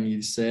 everything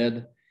you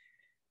said.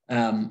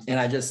 And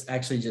I just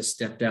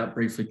stepped out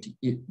briefly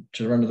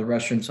to run to the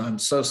restroom, so I'm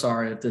so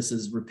sorry if this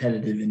is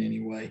repetitive in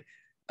any way.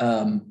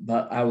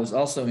 But I was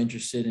also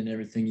interested in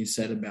everything you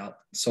said about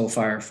Soul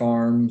Fire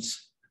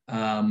Farms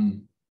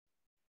and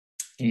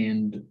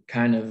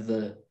kind of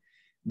the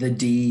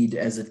deed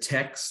as a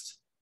text,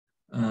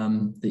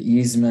 the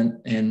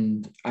easement.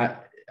 And I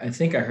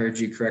think I heard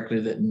you correctly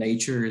that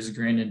nature is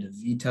granted a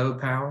veto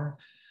power.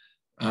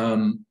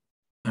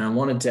 And I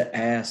wanted to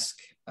ask,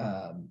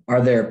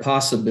 are there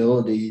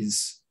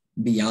possibilities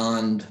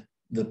beyond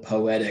the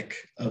poetic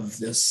of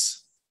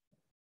this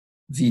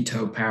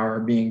veto power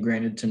being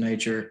granted to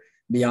nature,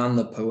 beyond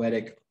the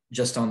poetic,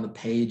 just on the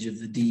page of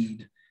the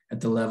deed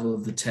at the level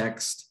of the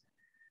text?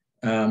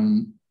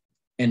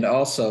 And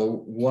also,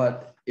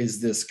 what is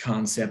this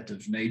concept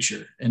of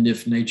nature? And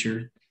if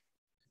nature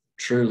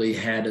truly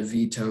had a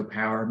veto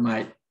power,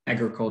 might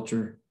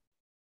agriculture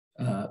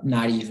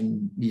not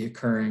even be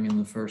occurring in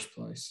the first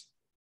place?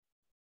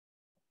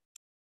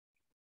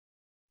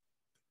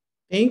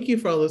 Thank you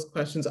for all those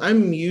questions.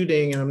 I'm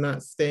muting and I'm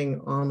not staying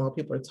on while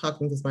people are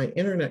talking because my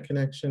internet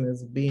connection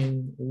is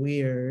being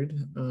weird.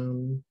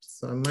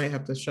 So I might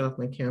have to shut off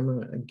my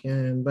camera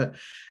again. But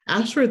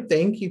Ashford,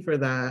 thank you for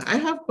that. I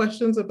have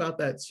questions about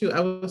that too.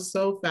 I was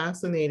so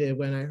fascinated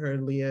when I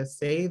heard Leah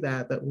say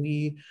that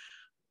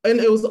and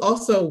it was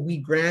also, we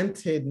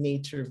granted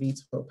nature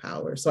veto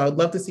power. So I would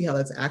love to see how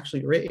that's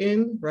actually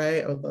written,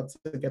 right? I would love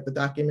to get the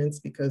documents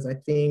because I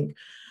think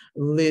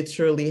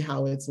literally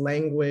how it's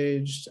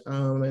languaged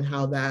and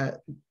how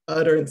that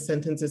utterance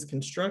sentence is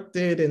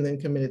constructed and then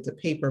committed to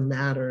paper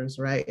matters,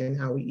 right? And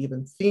how we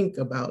even think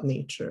about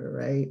nature,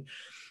 right?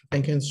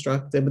 And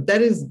construct it. But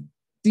that is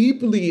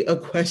deeply a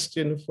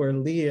question for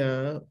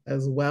Leah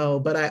as well.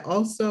 But I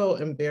also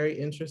am very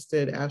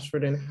interested,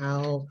 Ashford, in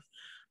how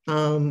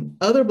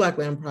other Black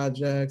land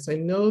projects, I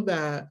know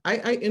that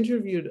I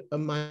interviewed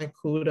Amai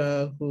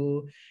Kuda,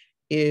 who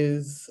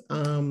is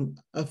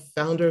a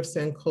founder of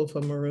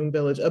Sankofa Maroon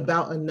Village,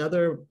 about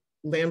another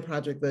land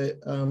project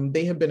that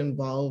they have been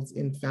involved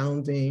in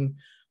founding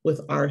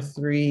with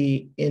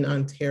R3 in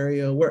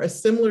Ontario, where a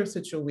similar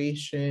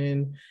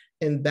situation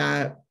in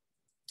that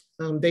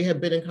they have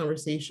been in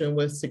conversation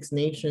with Six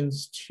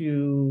Nations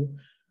to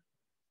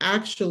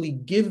actually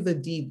give the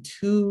deed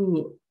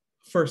to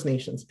First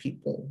Nations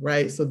people,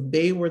 right? So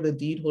they were the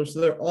deed holders. So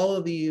there are all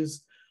of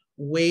these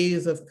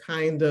ways of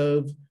kind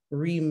of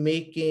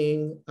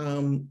remaking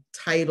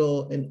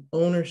title and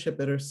ownership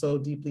that are so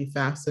deeply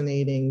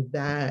fascinating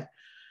that,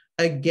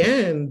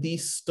 again,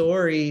 these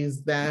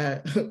stories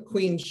that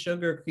Queen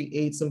Sugar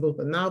creates in both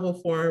the novel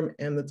form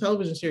and the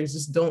television series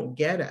just don't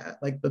get at.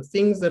 Like, the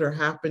things that are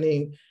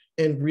happening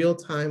in real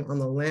time on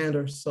the land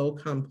are so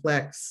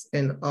complex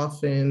and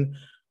often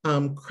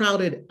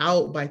crowded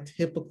out by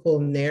typical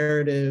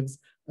narratives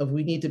of,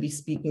 we need to be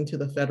speaking to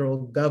the federal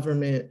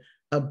government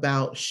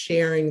about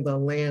sharing the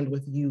land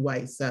with you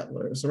white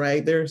settlers,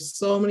 right? There's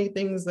so many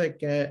things that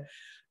get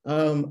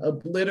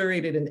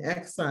obliterated and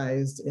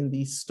excised in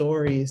these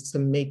stories to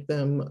make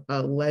them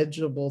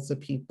legible to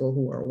people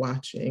who are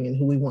watching and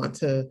who we want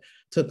to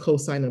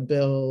co-sign a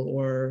bill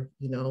or,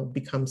 you know,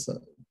 become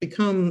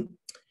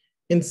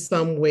in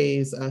some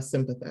ways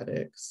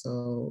sympathetic.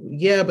 So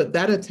yeah, but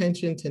that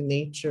attention to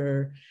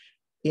nature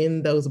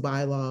in those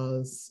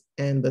bylaws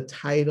and the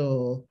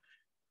title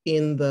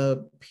in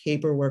the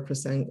paperwork for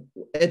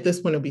at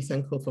this point it'll be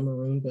Sankofa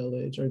Maroon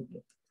Village, or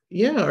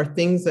yeah, are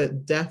things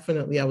that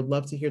definitely I would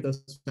love to hear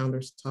those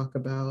founders talk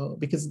about,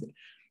 because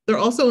they're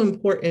also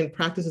important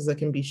practices that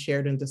can be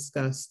shared and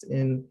discussed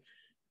in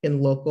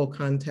local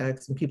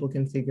context, and people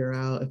can figure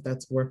out if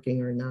that's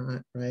working or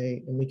not,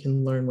 right? And we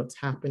can learn what's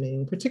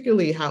happening,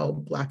 particularly how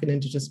Black and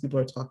Indigenous people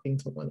are talking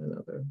to one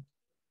another.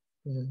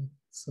 Yeah,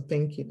 so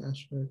thank you,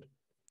 Ashford.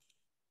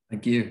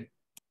 Thank you.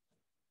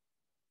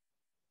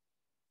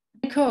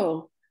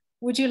 Nicole,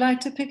 would you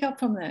like to pick up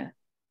from there?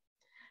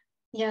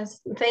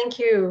 Yes, thank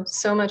you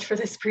so much for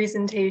this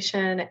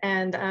presentation.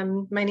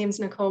 And my name is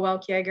Nicole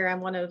Welch-Joger.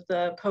 I'm one of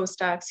the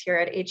postdocs here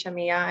at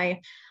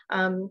HMEI.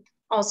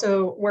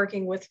 Also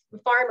working with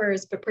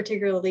farmers, but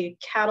particularly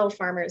cattle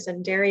farmers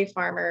and dairy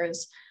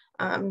farmers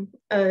in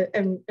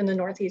the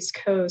Northeast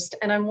Coast.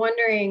 And I'm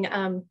wondering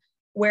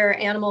where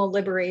animal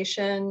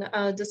liberation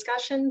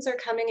discussions are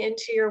coming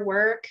into your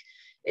work.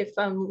 If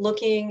I'm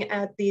looking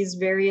at these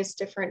various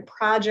different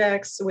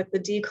projects with the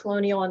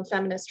decolonial and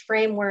feminist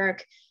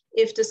framework,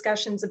 if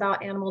discussions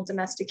about animal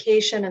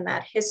domestication and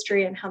that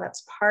history and how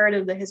that's part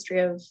of the history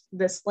of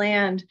this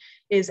land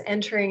is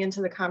entering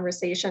into the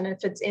conversation,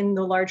 if it's in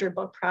the larger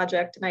book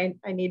project, and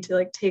I need to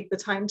like take the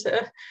time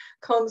to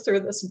comb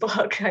through this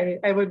book,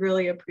 I would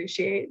really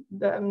appreciate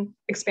them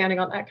expanding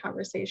on that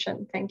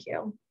conversation. Thank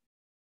you.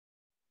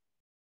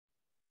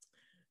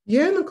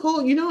 Yeah,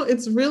 Nicole, you know,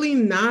 it's really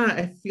not.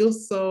 I feel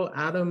so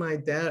out of my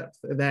depth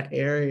in that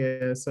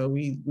area. So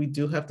we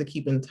do have to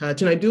keep in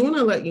touch. And I do want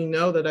to let you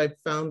know that I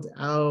found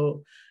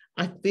out,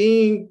 I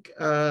think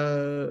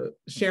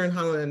Sharon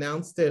Holland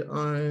announced it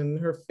on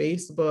her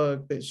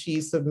Facebook that she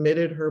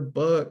submitted her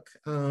book.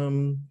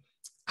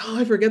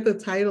 I forget the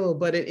title,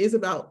 but it is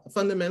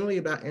fundamentally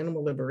about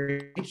animal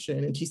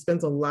liberation. And she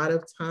spends a lot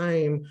of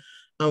time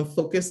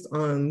focused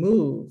on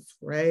MOVE,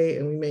 right?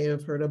 And we may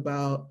have heard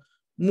about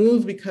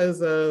MOVE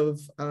because of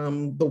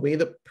the way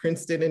that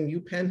Princeton and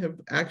UPenn have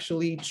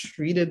actually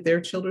treated their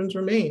children's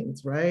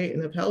remains, right?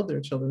 And have held their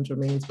children's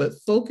remains, but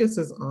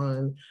focuses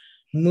on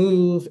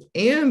MOVE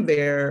and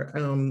their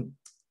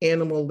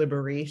animal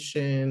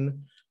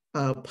liberation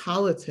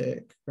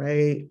politic,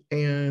 right?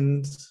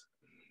 And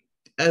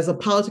as a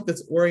politic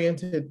that's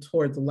oriented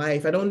towards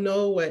life. I don't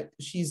know what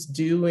she's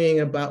doing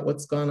about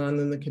what's gone on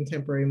in the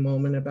contemporary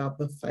moment about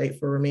the fight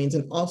for remains,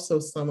 and also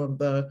some of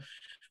the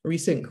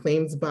recent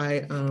claims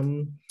by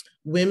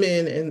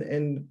women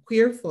and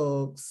queer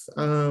folks,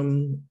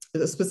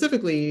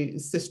 specifically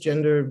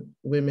cisgender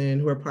women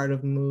who are part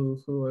of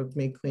MOVE, who have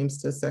made claims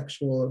to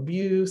sexual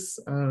abuse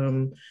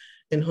and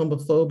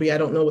homophobia. I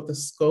don't know what the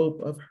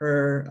scope of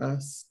her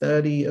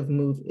study of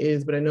MOVE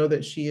is, but I know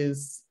that she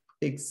is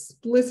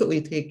explicitly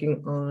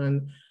taking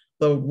on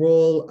the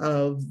role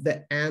of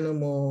the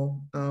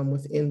animal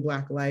within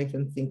Black life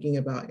and thinking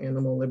about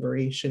animal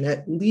liberation,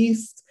 at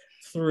least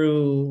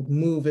through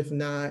MOVE, if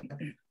not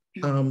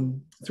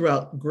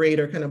throughout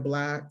greater kind of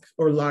Black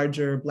or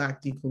larger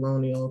Black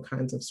decolonial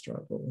kinds of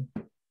struggle.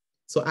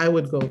 So I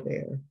would go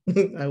there.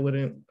 I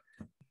wouldn't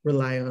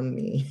rely on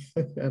me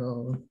at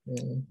all.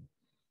 Yeah.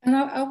 And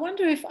I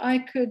wonder if I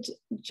could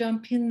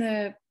jump in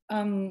there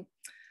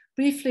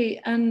briefly.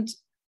 And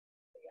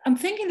I'm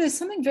thinking there's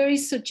something very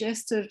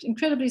suggestive,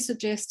 incredibly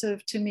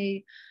suggestive to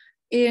me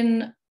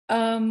in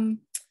the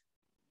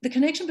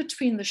connection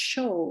between the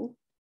Shoal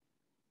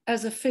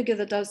as a figure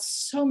that does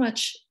so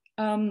much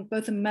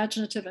both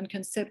imaginative and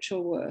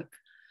conceptual work,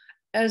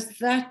 as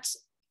that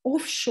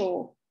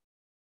offshore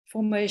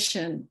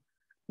formation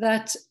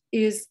that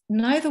is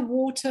neither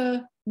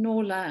water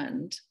nor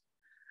land.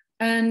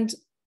 And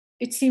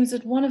it seems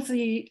that one of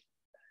the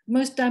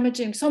most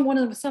damaging, some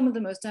of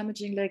the most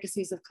damaging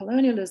legacies of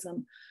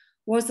colonialism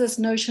was this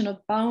notion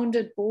of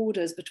bounded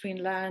borders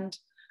between land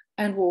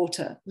and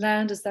water.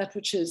 Land is that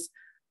which has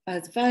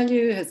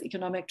value, has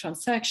economic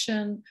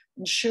transaction,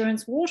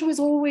 insurance. Water was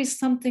always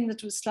something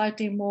that was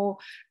slightly more,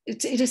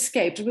 it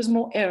escaped, it was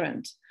more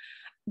errant.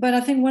 But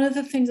I think one of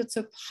the things that's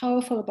so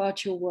powerful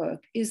about your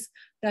work is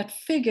that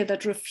figure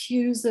that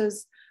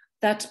refuses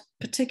that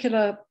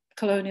particular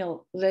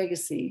colonial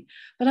legacy.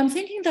 But I'm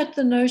thinking that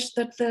the notion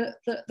that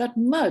that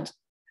mud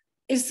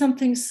is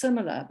something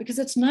similar, because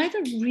it's neither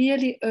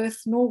really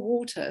earth nor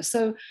water.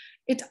 So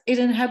it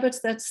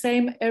inhabits that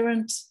same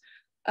errant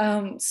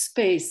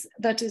space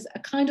that is a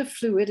kind of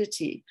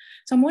fluidity.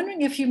 So I'm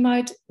wondering if you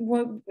might,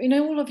 in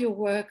all of your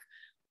work,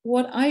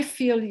 what I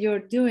feel you're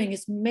doing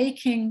is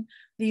making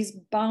these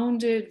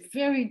bounded,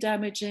 very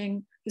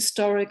damaging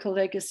historical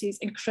legacies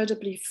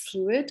incredibly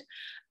fluid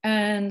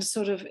and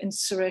sort of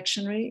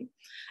insurrectionary.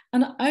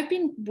 And I've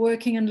been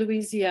working in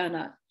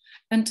Louisiana,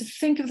 and to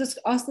think of this,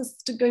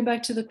 going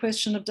back to the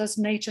question of does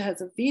nature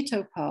has a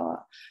veto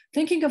power,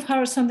 thinking of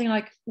how something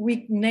like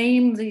we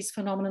name these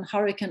phenomena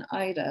Hurricane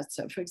Ida,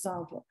 so for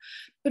example,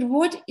 but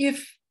what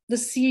if the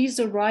seas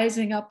are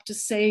rising up to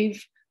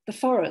save the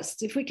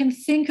forest? If we can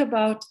think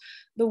about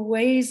the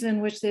ways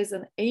in which there's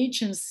an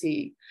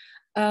agency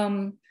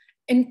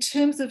in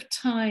terms of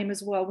time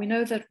as well. We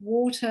know that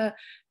water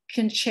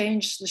can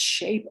change the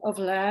shape of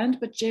land,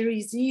 but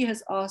Jerry Z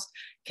has asked,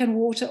 can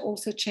water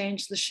also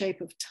change the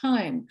shape of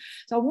time?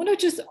 So I want to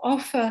just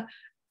offer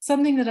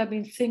something that I've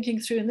been thinking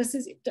through, and this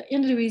is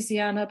in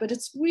Louisiana, but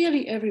it's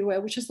really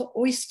everywhere, which is the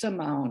oyster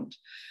mound,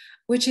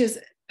 which is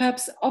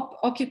perhaps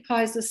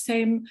occupies the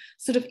same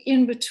sort of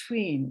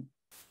in-between,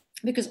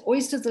 because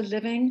oysters are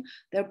living,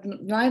 they're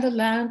neither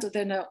land,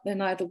 they're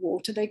neither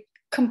water, they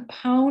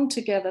compound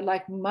together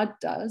like mud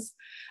does.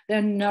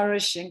 They're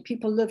nourishing,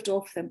 people lived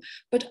off them.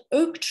 But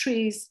oak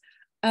trees,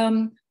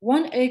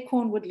 one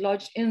acorn would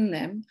lodge in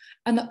them,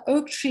 and the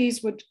oak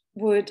trees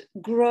would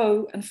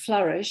grow and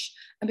flourish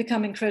and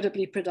become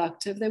incredibly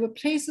productive. There were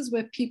places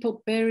where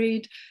people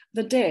buried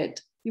the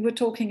dead. You were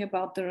talking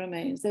about the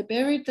remains. They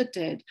buried the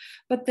dead,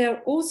 but they're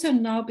also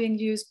now being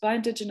used by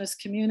indigenous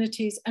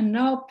communities, and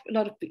now a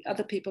lot of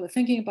other people are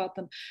thinking about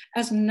them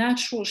as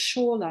natural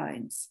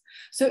shorelines.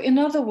 So in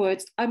other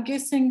words, I'm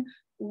guessing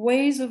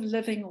ways of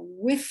living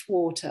with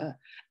water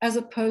as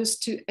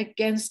opposed to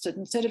against it,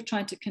 instead of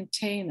trying to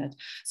contain it.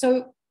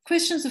 So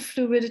questions of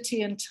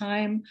fluidity and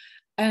time,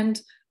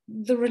 and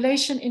the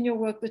relation in your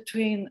work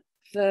between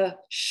the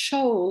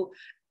shoal,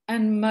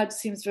 and mud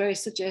seems very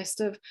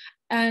suggestive.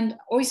 And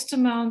oyster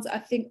mounds, I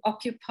think,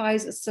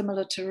 occupies a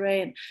similar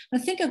terrain. I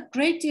think a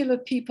great deal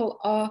of people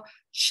are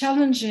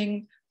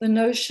challenging the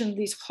notion,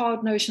 these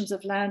hard notions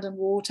of land and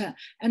water,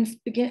 and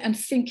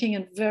thinking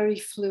in very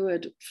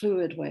fluid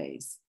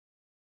ways.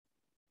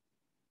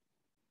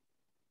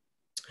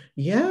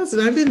 Yes,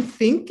 and I've been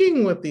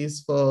thinking with these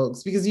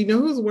folks, because you know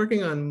who's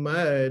working on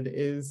mud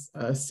is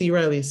C.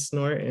 Riley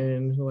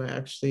Snorton, who I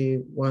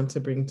actually want to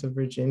bring to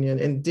Virginia,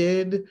 and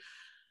did,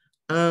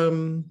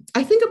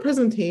 I think, a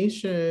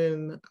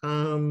presentation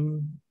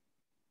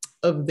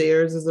of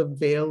theirs is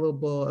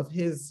available, of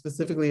his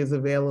specifically is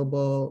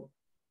available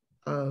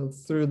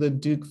through the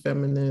Duke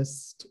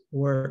Feminist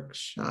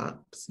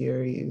Workshop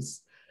series.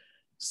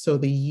 So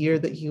the year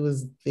that he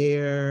was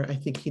there, I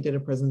think he did a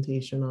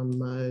presentation on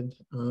mud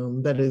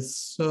that is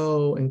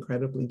so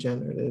incredibly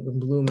generative and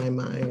blew my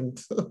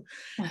mind.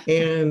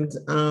 And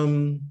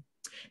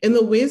in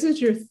the ways that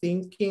you're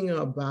thinking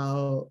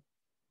about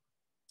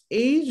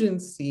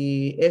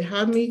agency, it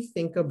had me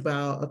think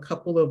about a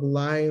couple of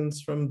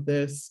lines from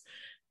this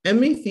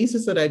MA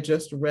thesis that I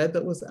just read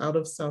that was out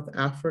of South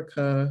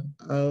Africa,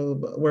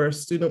 where a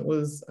student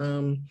was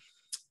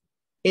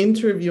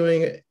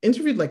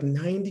interviewed like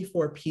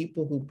 94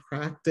 people who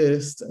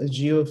practiced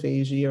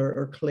geophagy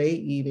or clay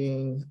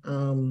eating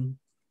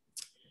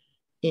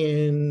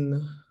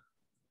in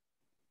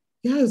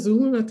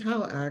Zulu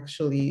Natal,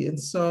 actually. And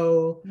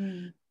so,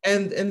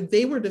 and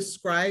they were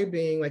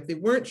describing, like, they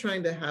weren't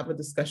trying to have a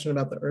discussion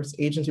about the Earth's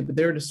agency, but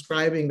they were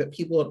describing that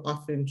people would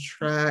often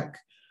track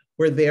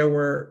where there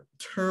were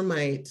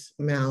termite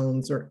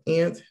mounds or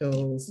ant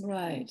hills.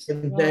 Right.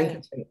 And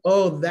then,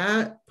 oh,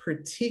 that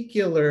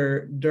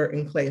particular dirt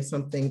and clay is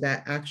something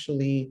that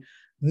actually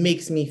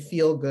makes me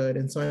feel good.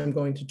 And so I'm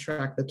going to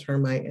track the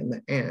termite and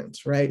the ant,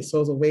 right? So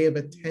it's a way of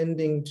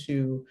attending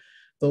to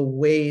the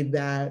way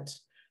that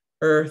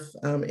Earth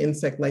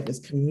insect life is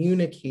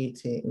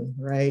communicating,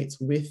 right,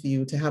 with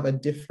you, to have a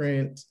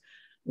different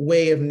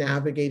way of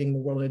navigating the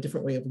world, a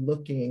different way of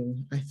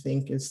looking, I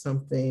think, is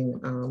something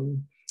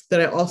that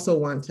I also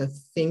want to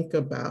think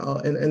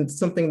about, and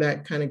something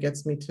that kind of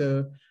gets me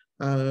to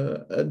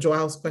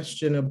Joel's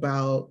question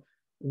about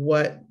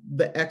what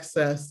the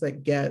excess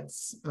that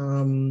gets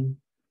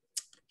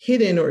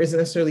hidden or isn't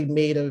necessarily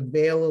made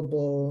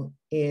available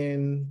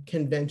in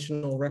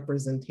conventional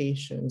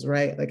representations,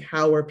 right? Like,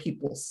 how are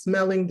people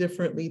smelling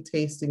differently,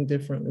 tasting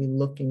differently,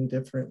 looking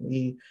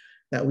differently,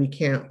 that we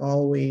can't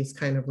always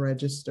kind of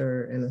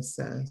register and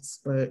assess.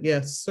 But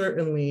yes,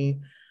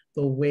 certainly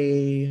the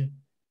way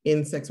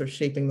insects are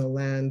shaping the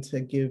land to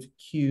give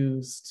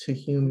cues to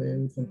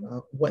humans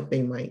about what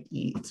they might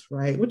eat,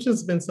 right? Which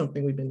has been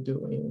something we've been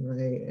doing,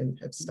 right? And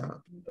have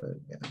stopped, but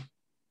yeah.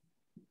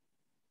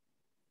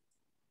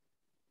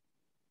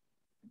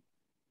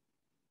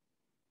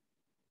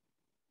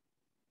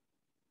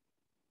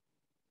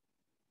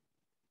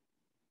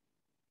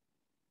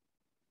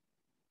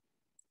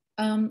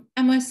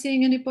 Am I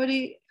seeing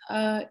anybody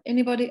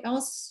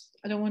else?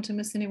 I don't want to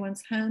miss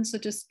anyone's hand, so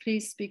just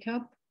please speak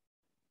up.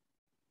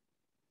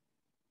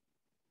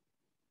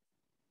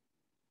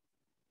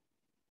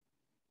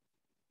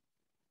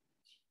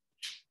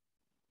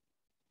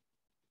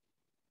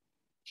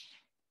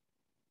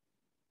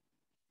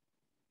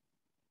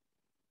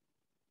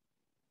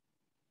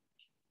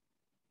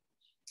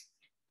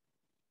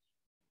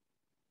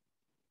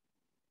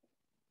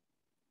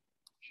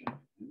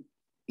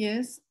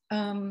 Yes,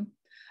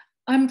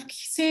 I'm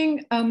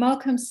seeing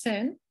Malcolm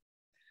Sen.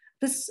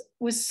 This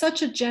was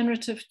such a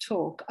generative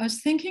talk. I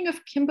was thinking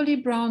of Kimberly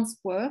Brown's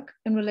work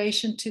in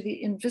relation to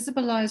the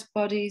invisibilized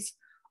bodies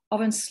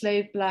of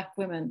enslaved Black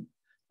women.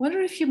 Wonder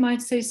if you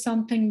might say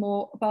something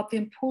more about the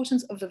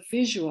importance of the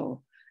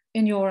visual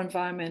in your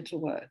environmental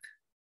work.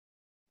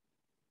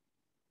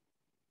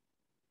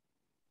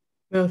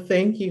 No,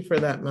 thank you for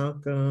that,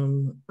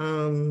 Malcolm.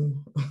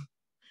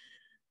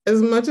 As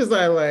much as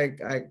I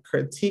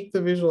critique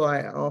the visual,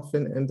 I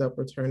often end up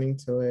returning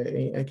to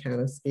it. I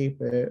can't escape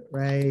it,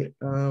 right?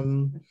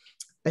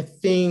 I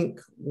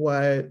think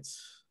what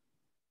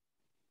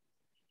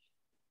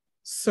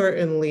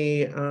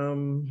certainly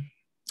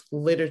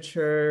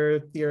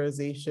literature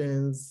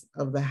theorizations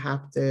of the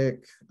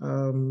haptic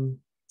and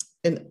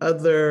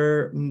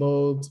other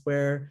modes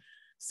where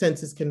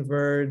senses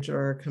converge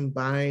or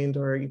combined,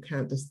 or you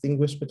can't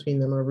distinguish between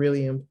them, are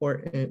really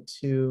important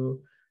to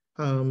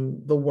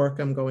the work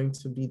I'm going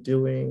to be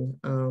doing,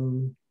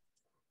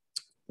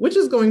 which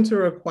is going to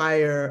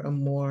require a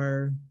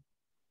more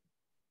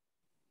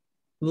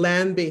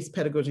land-based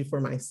pedagogy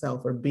for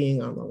myself, or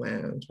being on the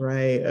land,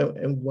 right?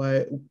 And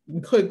what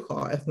we could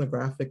call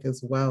ethnographic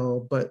as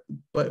well, but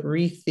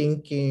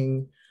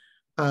rethinking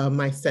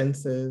my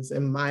senses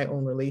and my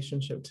own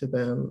relationship to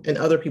them, and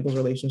other people's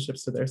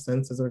relationships to their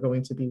senses, are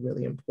going to be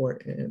really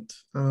important.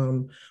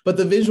 But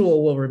the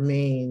visual will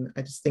remain.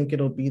 I just think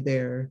it'll be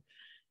there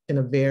in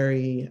a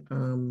very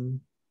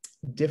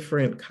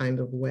different kind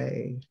of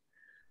way.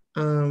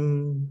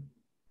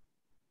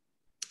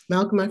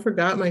 Malcolm, I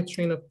forgot my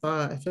train of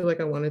thought. I feel like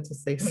I wanted to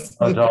say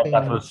Oh, John, something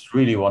that was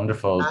really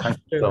wonderful. Thank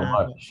you after so that.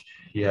 much.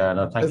 Yeah,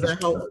 no, thank Is you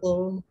that so much.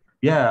 helpful?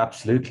 Yeah,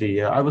 absolutely.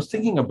 Yeah, I was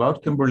thinking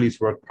about Kimberly's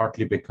work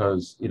partly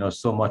because, you know,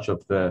 so much of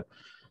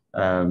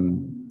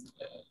um,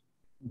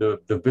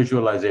 the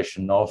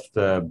visualization of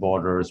the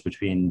borders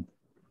between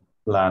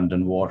land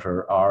and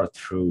water are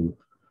through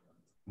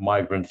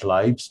migrant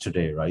lives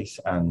today, right?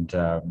 And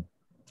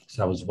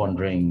so I was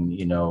wondering,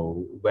 you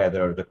know,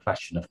 whether the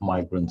question of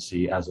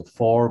migrancy as a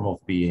form of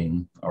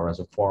being or as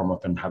a form of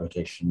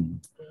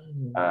inhabitation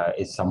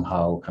is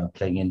somehow kind of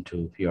playing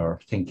into your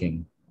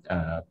thinking.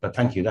 But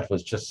thank you. That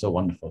was just so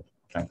wonderful.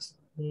 Thanks.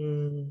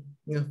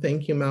 No,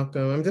 thank you,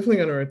 Malcolm. I'm definitely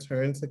going to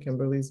return to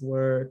Kimberly's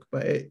work,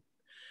 but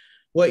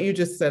what you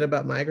just said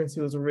about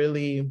migrancy was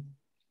really,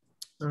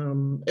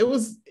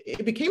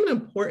 it became an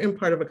important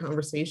part of a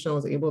conversation I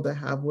was able to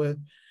have with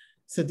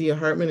Sadia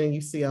Hartman in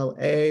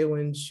UCLA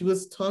when she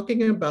was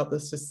talking about the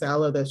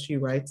Sisala that she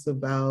writes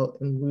about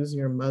in Lose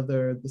Your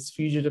Mother, this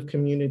fugitive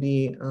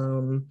community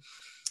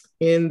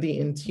in the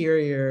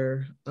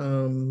interior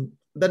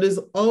that is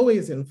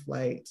always in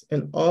flight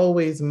and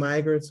always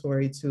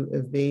migratory to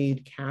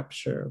evade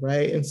capture,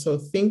 right? And so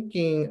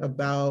thinking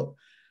about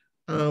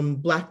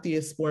Black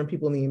diasporan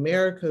people in the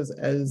Americas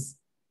as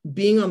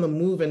being on the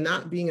move and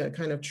not being a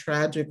kind of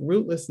tragic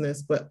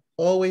rootlessness, but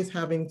always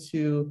having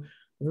to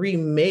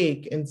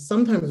remake and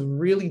sometimes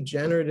really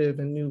generative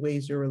in new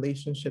ways your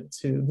relationship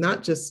to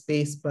not just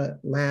space, but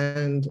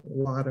land,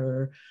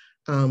 water,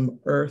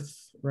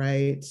 earth,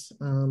 right?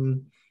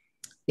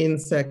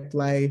 Insect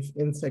life,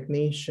 insect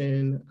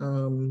nation,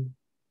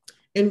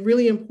 in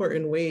really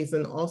important ways,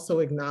 and also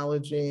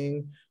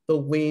acknowledging the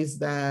ways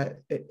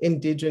that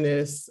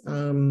Indigenous,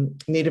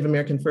 Native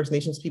American, First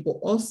Nations people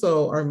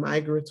also are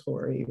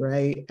migratory,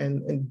 right?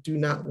 And do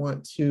not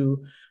want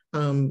to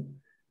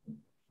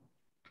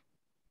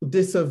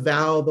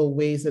disavow the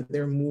ways that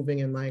they're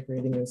moving and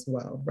migrating as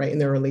well, right? And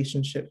their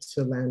relationship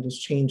to land is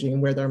changing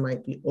and where there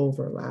might be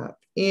overlap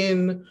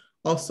in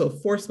also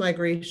forced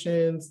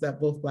migrations that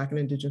both Black and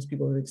Indigenous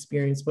people have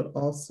experienced, but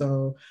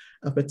also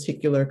a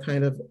particular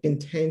kind of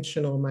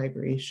intentional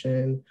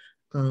migration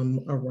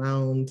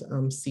around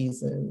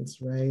seasons,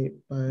 right?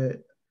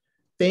 But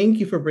thank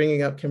you for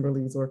bringing up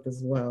Kimberly's work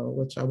as well,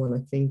 which I want to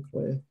think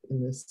with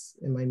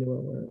in my newer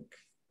work.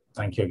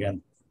 Thank you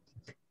again.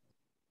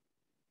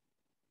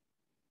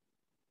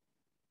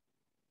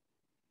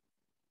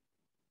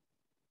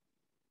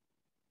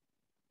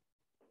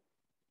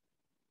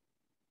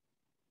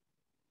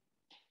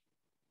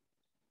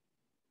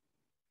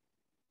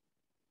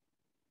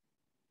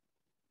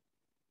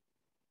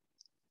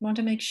 Want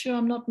to make sure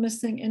I'm not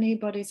missing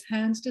anybody's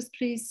hands. Just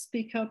please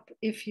speak up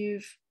if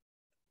you've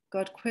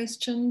got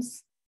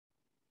questions.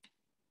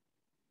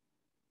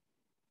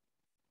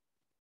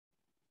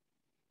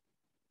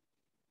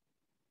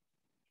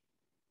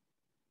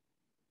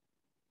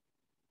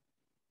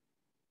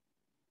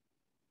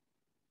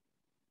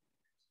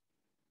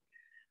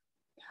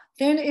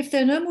 Then if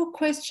there are no more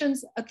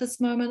questions at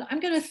this moment, I'm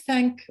going to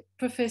thank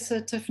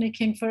Professor Tiffany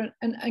King for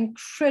an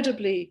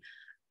incredibly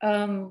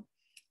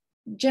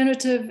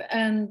generative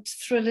and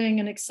thrilling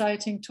and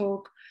exciting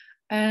talk.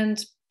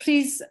 And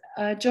please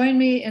join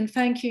me in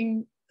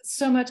thanking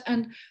so much,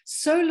 and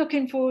so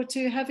looking forward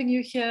to having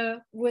you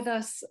here with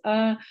us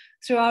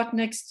throughout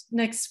next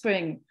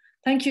spring.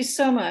 Thank you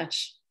so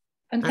much.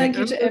 And thank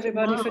you to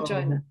everybody for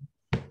joining.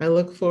 I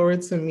look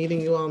forward to meeting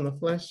you all in the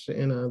flesh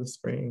in the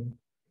spring.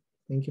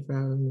 Thank you for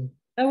having me.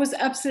 That was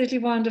absolutely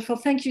wonderful.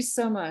 Thank you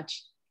so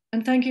much.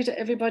 And thank you to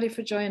everybody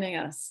for joining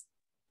us.